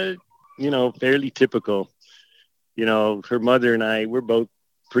 it's you know, fairly typical. You know, her mother and I, we're both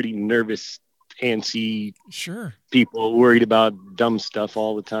pretty nervous, antsy people, worried about dumb stuff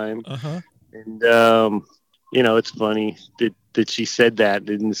all the time. And you know, it's funny that she said that,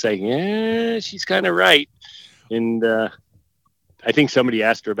 didn't say, yeah, she's kind of right. And I think somebody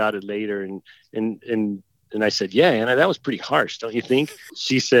asked her about it later, and I said, yeah, Anna, that was pretty harsh, don't you think?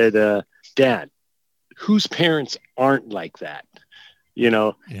 She said, Dad, whose parents aren't like that? You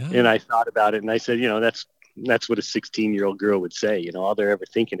know. And I thought about it, and I said, you know, that's what a 16-year-old girl would say. You know, all they're ever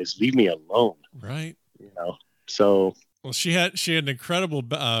thinking is, leave me alone. Right. You know, so. Well, she had an incredible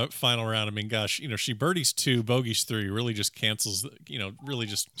final round. I mean, gosh, you know, she birdies 2, bogeys 3, really just cancels, you know, really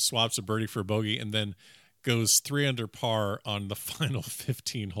just swaps a birdie for a bogey, and then goes 3 under par on the final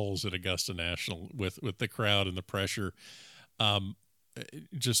 15 holes at Augusta National with the crowd and the pressure.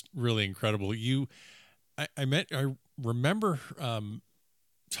 Just really incredible. I remember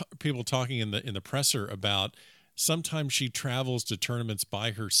people talking in the presser about sometimes she travels to tournaments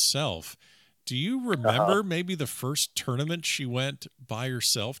by herself. Do you remember maybe the first tournament she went by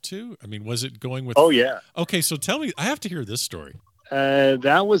herself to? I mean, was it going with? Oh yeah. Okay, so tell me. I have to hear this story.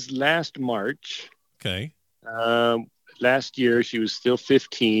 That was last March. Okay. Last year she was still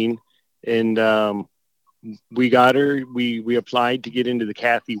 15, and we got her. We applied to get into the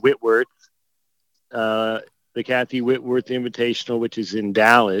Kathy Whitworth. The Kathy Whitworth Invitational, which is in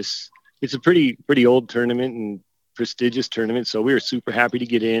Dallas. It's a pretty old tournament and prestigious tournament, so we were super happy to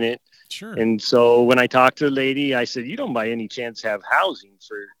get in it. Sure. And so when I talked to the lady, I said, "You don't by any chance have housing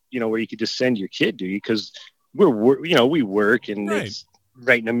for, you know, where you could just send your kid, do you? Because we work and it's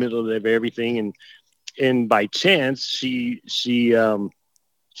right in the middle of everything." And by chance, she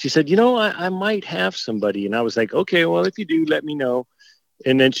said, "You know, I might have somebody." And I was like, "Okay, well, if you do, let me know."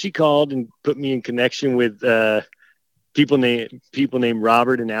 And then she called and put me in connection with people named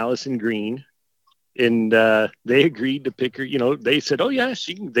Robert and Allison Green, and they agreed to pick her. You know, they said, "Oh yeah,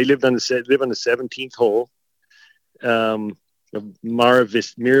 she can." They live on the 17th hole, of Mira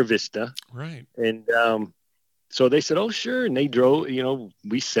Vista, right? And so they said, "Oh sure," and they drove. You know,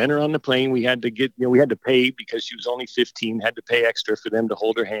 we sent her on the plane. We had to pay because she was only 15. Had to pay extra for them to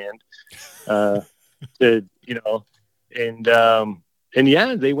hold her hand, And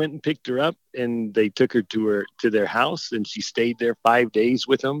yeah, they went and picked her up, and they took her to their house, and she stayed there 5 days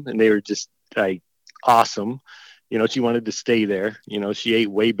with them, and they were just like awesome. You know, she wanted to stay there. You know, she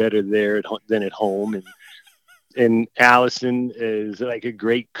ate way better there than at home, and Allison is like a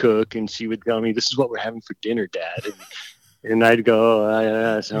great cook, and she would tell me, "This is what we're having for dinner, Dad," and I'd go, "Oh,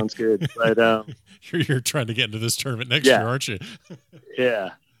 yeah, sounds good." But you're trying to get into this tournament next year, aren't you?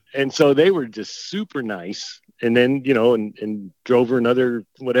 Yeah, and so they were just super nice. And then, you know, and drove her another,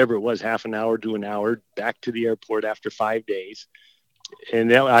 whatever it was, half an hour to an hour back to the airport after 5 days. And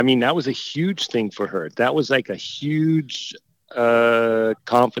that was a huge thing for her. That was like a huge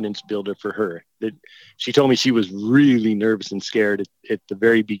confidence builder for her. That she told me she was really nervous and scared at the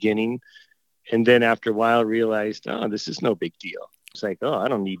very beginning. And then after a while realized, oh, this is no big deal. It's like, oh, I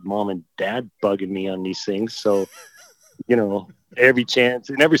don't need mom and dad bugging me on these things. So, you know, every chance,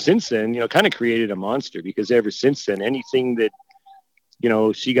 and ever since then, you know, kind of created a monster, because ever since then, anything that, you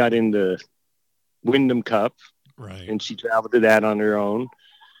know, she got in the Wyndham Cup, right, and she traveled to that on her own.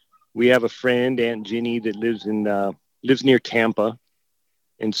 We have a friend, Aunt Ginny, that lives near Tampa,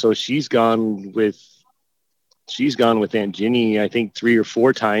 and so she's gone with she's gone with Aunt Ginny, I think 3 or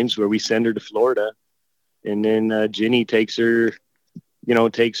 4 times, where we send her to Florida, and then Ginny takes her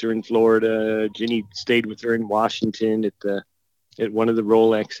in Florida. Ginny stayed with her in Washington at one of the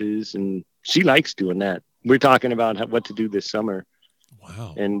Rolexes, and she likes doing that. We're talking about what to do this summer.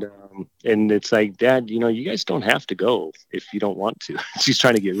 Wow. And it's like, Dad, you guys don't have to go if you don't want to. She's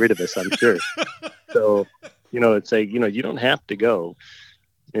trying to get rid of us, I'm sure. So, it's like, you don't have to go.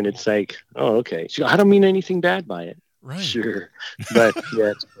 And it's like, oh, okay. She goes, I don't mean anything bad by it. Right. Sure. But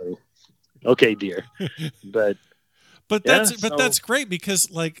yeah, it's funny. Okay, dear. But that's great,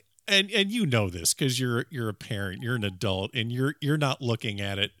 because like, and you know this because you're a parent, you're an adult, and you're not looking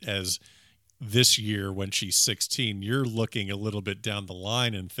at it as this year when she's 16. You're looking a little bit down the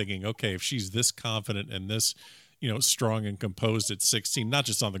line and thinking, okay, if she's this confident and this, strong and composed at 16, not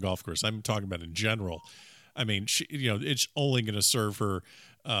just on the golf course, I'm talking about in general. I mean, she, it's only going to serve her.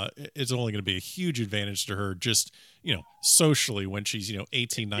 It's only going to be a huge advantage to her just, socially when she's,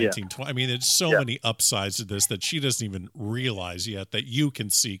 18, 19, 20. I mean, there's so many upsides to this that she doesn't even realize yet that you can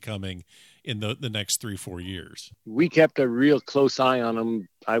see coming in the next 3-4 years. We kept a real close eye on them,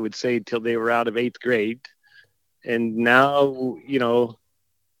 I would say, till they were out of 8th grade. And now,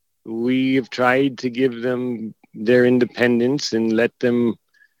 we've tried to give them their independence and let them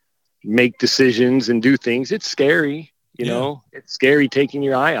make decisions and do things. It's scary, it's scary taking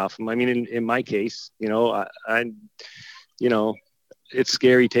your eye off them. I mean, in my case, it's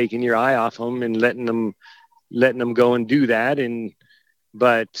scary taking your eye off them and letting them go and do that.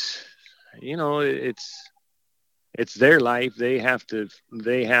 But it's their life. They have to,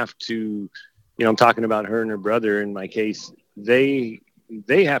 I'm talking about her and her brother. In my case, they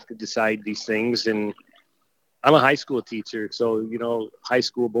have to decide these things. And I'm a high school teacher, so, high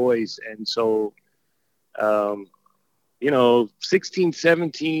school boys. And so, 16,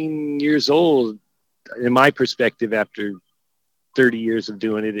 17 years old, in my perspective, after 30 years of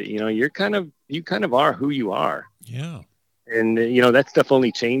doing it, you kind of are who you are. Yeah. And, that stuff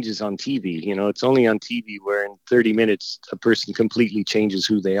only changes on TV. It's only on TV where in 30 minutes, a person completely changes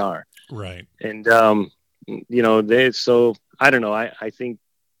who they are. Right. And, so I don't know. I think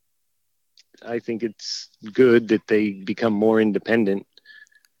it's good that they become more independent,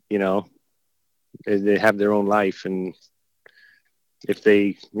 they have their own life. And if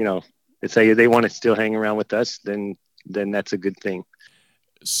they, say they want to still hang around with us, then that's a good thing.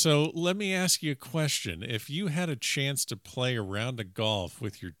 So let me ask you a question. If you had a chance to play a round of golf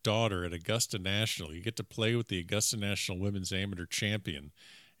with your daughter at Augusta National, you get to play with the Augusta National Women's Amateur Champion.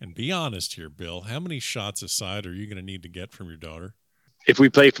 And be honest here, Bill, how many shots aside are you going to need to get from your daughter? If we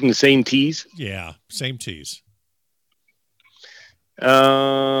play from the same tees? Yeah, same tees.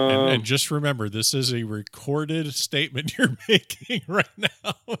 And just remember, this is a recorded statement you're making right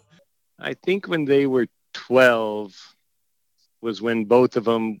now. I think when they were 12 was when both of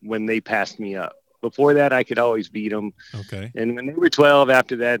them, when they passed me up. Before that, I could always beat them. Okay. And when they were 12,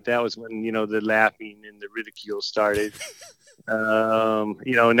 after that, that was when, the laughing and the ridicule started. Now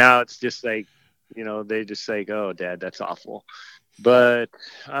it's just like, they just like, oh, Dad, that's awful. But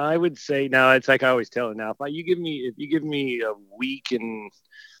I would say now it's like I always tell her now, if you give me a week and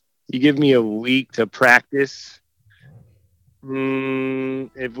you give me a week to practice,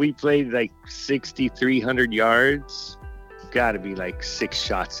 if we played like 6,300 yards, got to be like 6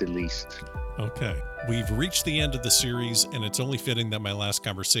 shots at least. Okay. We've reached the end of the series, and it's only fitting that my last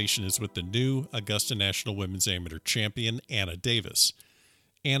conversation is with the new Augusta National Women's Amateur Champion, Anna Davis.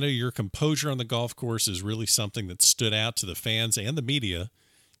 Anna, your composure on the golf course is really something that stood out to the fans and the media.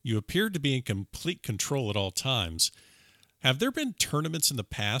 You appeared to be in complete control at all times. Have there been tournaments in the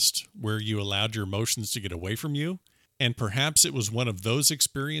past where you allowed your emotions to get away from you? And perhaps it was one of those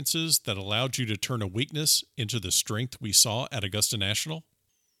experiences that allowed you to turn a weakness into the strength we saw at Augusta National?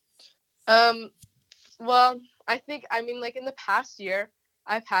 Well, like in the past year,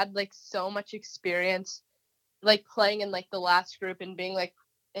 I've had like so much experience, like playing in like the last group and being like,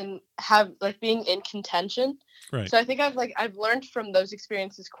 being in contention. Right. So I think I've learned from those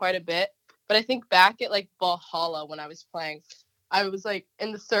experiences quite a bit. But I think back at like Valhalla when I was playing, I was like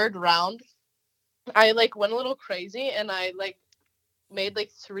in the 3rd round, I like went a little crazy and I like made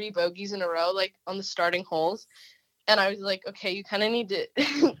like 3 bogeys in a row, like on the starting holes. And I was like, okay, you kind of need to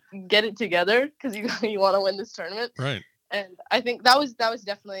get it together because you want to win this tournament. Right. And I think that was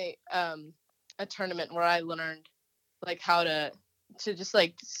definitely a tournament where I learned like how to just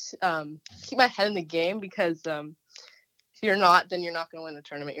like keep my head in the game, because if you're not, then you're not going to win the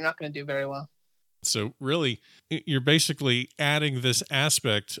tournament. You're not going to do very well. So really, you're basically adding this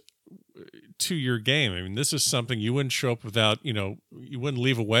aspect to your game. I mean, this is something you wouldn't show up without, you wouldn't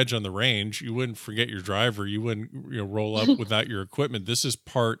leave a wedge on the range. You wouldn't forget your driver. You wouldn't, roll up without your equipment. This is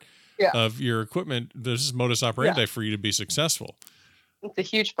part of your equipment. This is modus operandi for you to be successful. It's a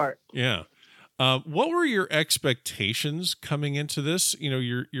huge part. Yeah. What were your expectations coming into this?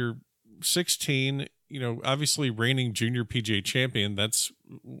 You're 16, obviously reigning junior PGA champion. That's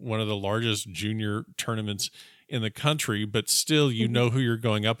one of the largest junior tournaments in the country, but still, know who you're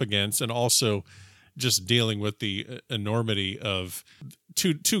going up against, and also just dealing with the enormity of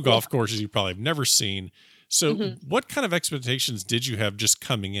two golf courses you probably have never seen. So what kind of expectations did you have just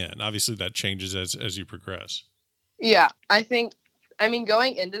coming in? Obviously that changes as you progress. Yeah,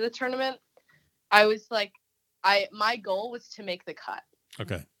 going into the tournament, I was like, my goal was to make the cut.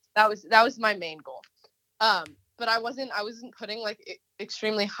 Okay. That was my main goal. But I wasn't putting like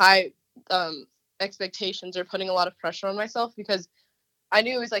extremely high expectations or putting a lot of pressure on myself, because I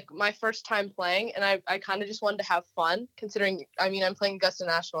knew it was like my first time playing, and I kind of just wanted to have fun, considering I'm playing Augusta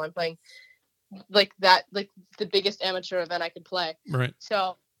National. I'm playing like the biggest amateur event I could play. Right.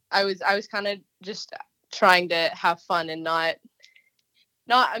 So I was kind of just trying to have fun and not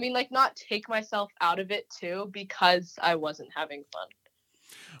take myself out of it too, because I wasn't having fun.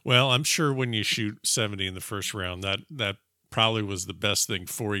 Well, I'm sure when you shoot 70 in the first round, that probably was the best thing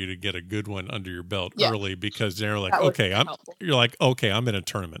for you to get a good one under your belt early, because they're like, I'm in a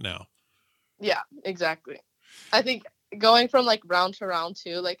tournament now. Yeah, exactly. I think going from like round to round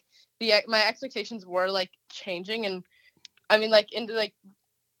too, like my expectations were like changing, and into like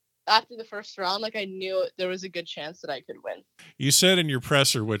after the first round, like I knew there was a good chance that I could win. You said in your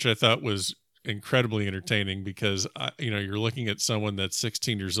presser, which I thought was incredibly entertaining, because you're looking at someone that's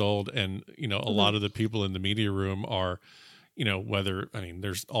 16 years old, and a lot of the people in the media room are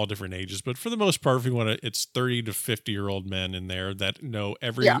there's all different ages, but for the most part, if you want to, it's 30 to 50-year-old men in there that know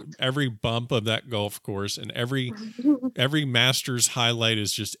every bump of that golf course, and every Masters highlight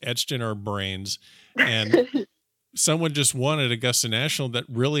is just etched in our brains. And someone just won at Augusta National that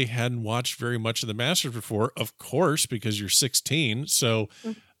really hadn't watched very much of the Masters before, of course, because you're 16. So,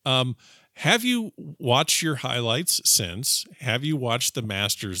 have you watched your highlights since? Have you watched the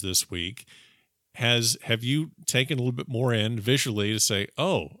Masters this week? Have you taken a little bit more in visually to say,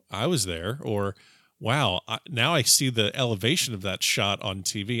 oh, I was there, or wow, now I see the elevation of that shot on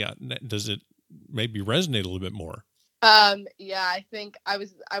TV. Does it maybe resonate a little bit more? Yeah, I think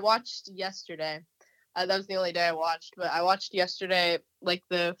I watched yesterday. That was the only day I watched, but I watched yesterday, like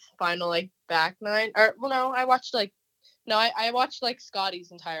the final, like back nine, I watched like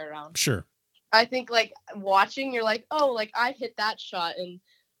Scotty's entire round. Sure. I think like watching, you're like, oh, like I hit that shot, and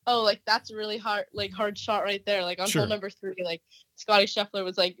oh, like that's a really hard shot right there. Like on hole number 3, like Scotty Scheffler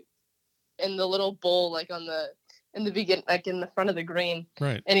was like in the little bowl, like in the beginning, like in the front of the green.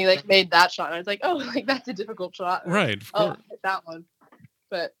 Right. And he like made that shot. And I was like, oh, like that's a difficult shot. Right. Of course. I hit that one.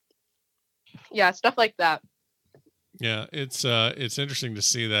 But yeah, stuff like that. Yeah, it's interesting to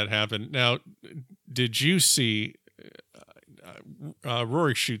see that happen. Now, did you see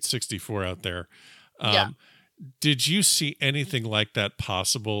Rory shoot 64 out there? Yeah. Did you see anything like that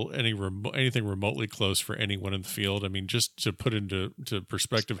possible? Anything remotely close for anyone in the field? I mean, just to put into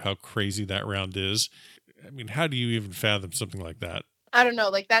perspective how crazy that round is. I mean, how do you even fathom something like that? I don't know.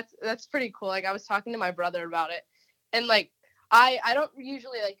 Like that's pretty cool. Like I was talking to my brother about it, and like I don't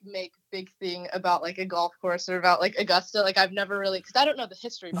usually like make big thing about like a golf course or about like Augusta. Like I've never really, because I don't know the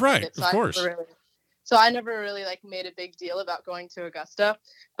history behind it. So of course. So I never really like made a big deal about going to Augusta,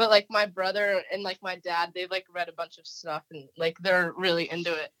 but like my brother and like my dad, they've like read a bunch of stuff and like they're really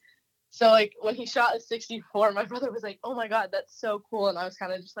into it. So like when he shot a 64, my brother was like, "Oh my God, that's so cool!" And I was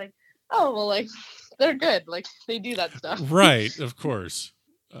kind of just like, "Oh well, like they're good. Like they do that stuff." Right, of course.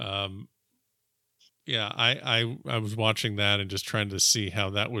 Yeah, I was watching that and just trying to see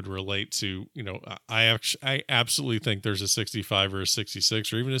how that would relate to, I absolutely think there's a 65 or a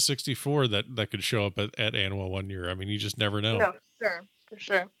 66 or even a 64 that could show up at Anwa one year. I mean, you just never know. No, sure, for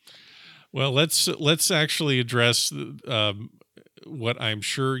sure. Well, let's actually address what I'm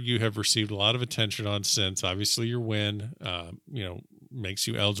sure you have received a lot of attention on since. Obviously, your win, makes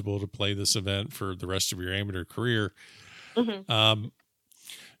you eligible to play this event for the rest of your amateur career. Mm-hmm.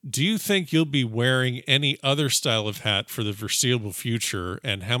 Do you think you'll be wearing any other style of hat for the foreseeable future?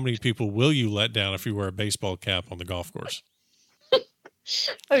 And how many people will you let down if you wear a baseball cap on the golf course?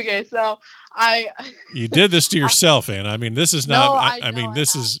 Okay, so You did this to yourself, Ann. I mean, this is not. I know.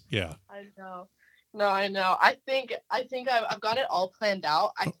 Yeah. I know. No, I know. I think I've got it all planned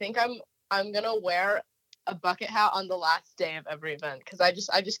out. I think I'm gonna wear a bucket hat on the last day of every event, because I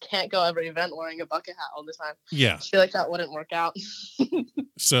just can't go every event wearing a bucket hat all the time. Yeah, I feel like that wouldn't work out.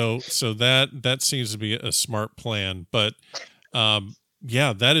 so that seems to be a smart plan, but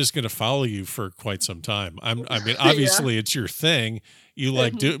yeah, that is going to follow you for quite some time. I mean, obviously it's your thing. You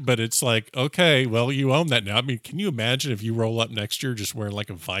like do, but it's like, okay, well, you own that now. I mean, can you imagine if you roll up next year just wearing like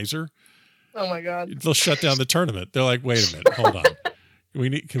a visor? Oh my God. They'll shut down the tournament. They're like, wait a minute, hold on.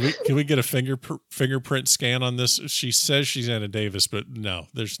 Can we get a fingerprint scan on this? She says she's Anna Davis, but no,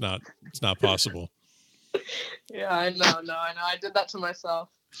 it's not possible. Yeah, I know. I did that to myself.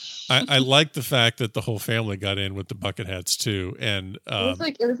 I like the fact that the whole family got in with the bucket hats too, and it was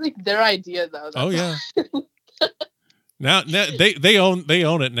like their idea though. Oh yeah. now they own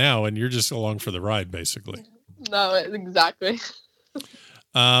it now, and you're just along for the ride, basically. No, exactly.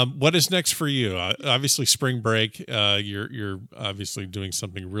 What is next for you? Obviously, spring break. You're obviously doing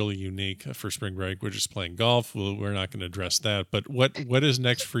something really unique for spring break. We're just playing golf. We're not going to address that. But what is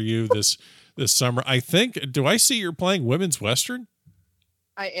next for you this summer? I think. Do I see you're playing Women's Western?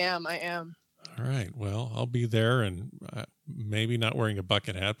 I am. All right. Well, I'll be there, and maybe not wearing a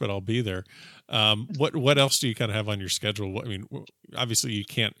bucket hat, but I'll be there. What else do you kind of have on your schedule? I mean, obviously, you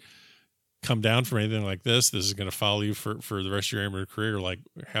can't come down from anything like this. This is going to follow you for the rest of your amateur career. Like,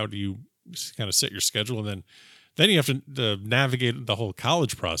 how do you kind of set your schedule? And then you have to navigate the whole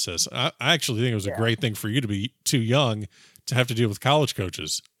college process. I actually think it was a great thing for you to be too young to have to deal with college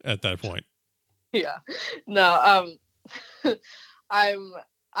coaches at that point. Yeah. No,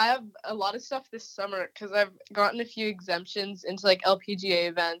 I have a lot of stuff this summer because I've gotten a few exemptions into like LPGA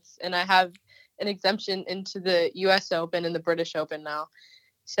events, and I have an exemption into the US Open and the British Open now.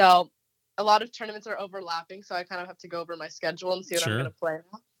 So a lot of tournaments are overlapping, so I kind of have to go over my schedule and see what I'm going to play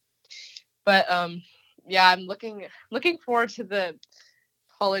now. But yeah, I'm looking forward to the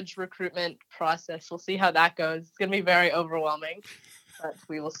college recruitment process. We'll see how that goes. It's going to be very overwhelming, but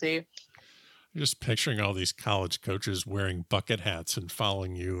we will see. I'm just picturing all these college coaches wearing bucket hats and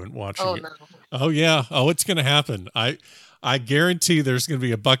following you and watching you. No. Oh yeah. Oh, it's going to happen. I guarantee there's going to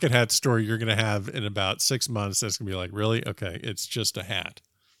be a bucket hat story you're going to have in about 6 months. That's going to be like, really? Okay. It's just a hat.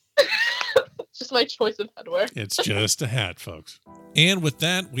 Just my choice of headwear. It's just a hat, folks. And with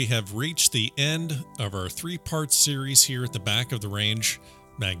that, we have reached the end of our 3-part series here at the Back of the Range,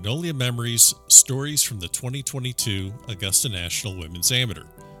 Magnolia Memories, Stories from the 2022 Augusta National Women's Amateur.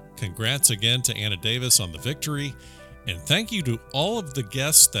 Congrats again to Anna Davis on the victory, and thank you to all of the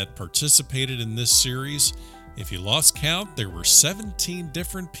guests that participated in this series. If you lost count, there were 17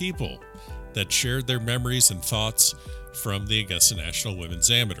 different people that shared their memories and thoughts from the Augusta National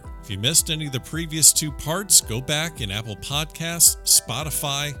Women's Amateur. If you missed any of the previous 2 parts, go back in Apple Podcasts,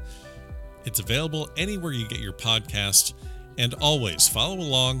 Spotify. It's available anywhere you get your podcast. And always follow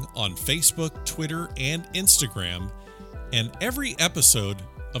along on Facebook, Twitter, and Instagram. And every episode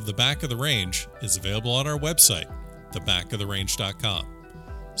of The Back of the Range is available on our website, thebackoftherange.com.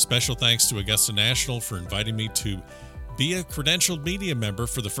 Special thanks to Augusta National for inviting me to be a credentialed media member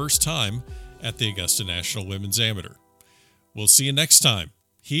for the first time at the Augusta National Women's Amateur. We'll see you next time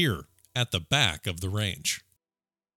here at the Back of the Range.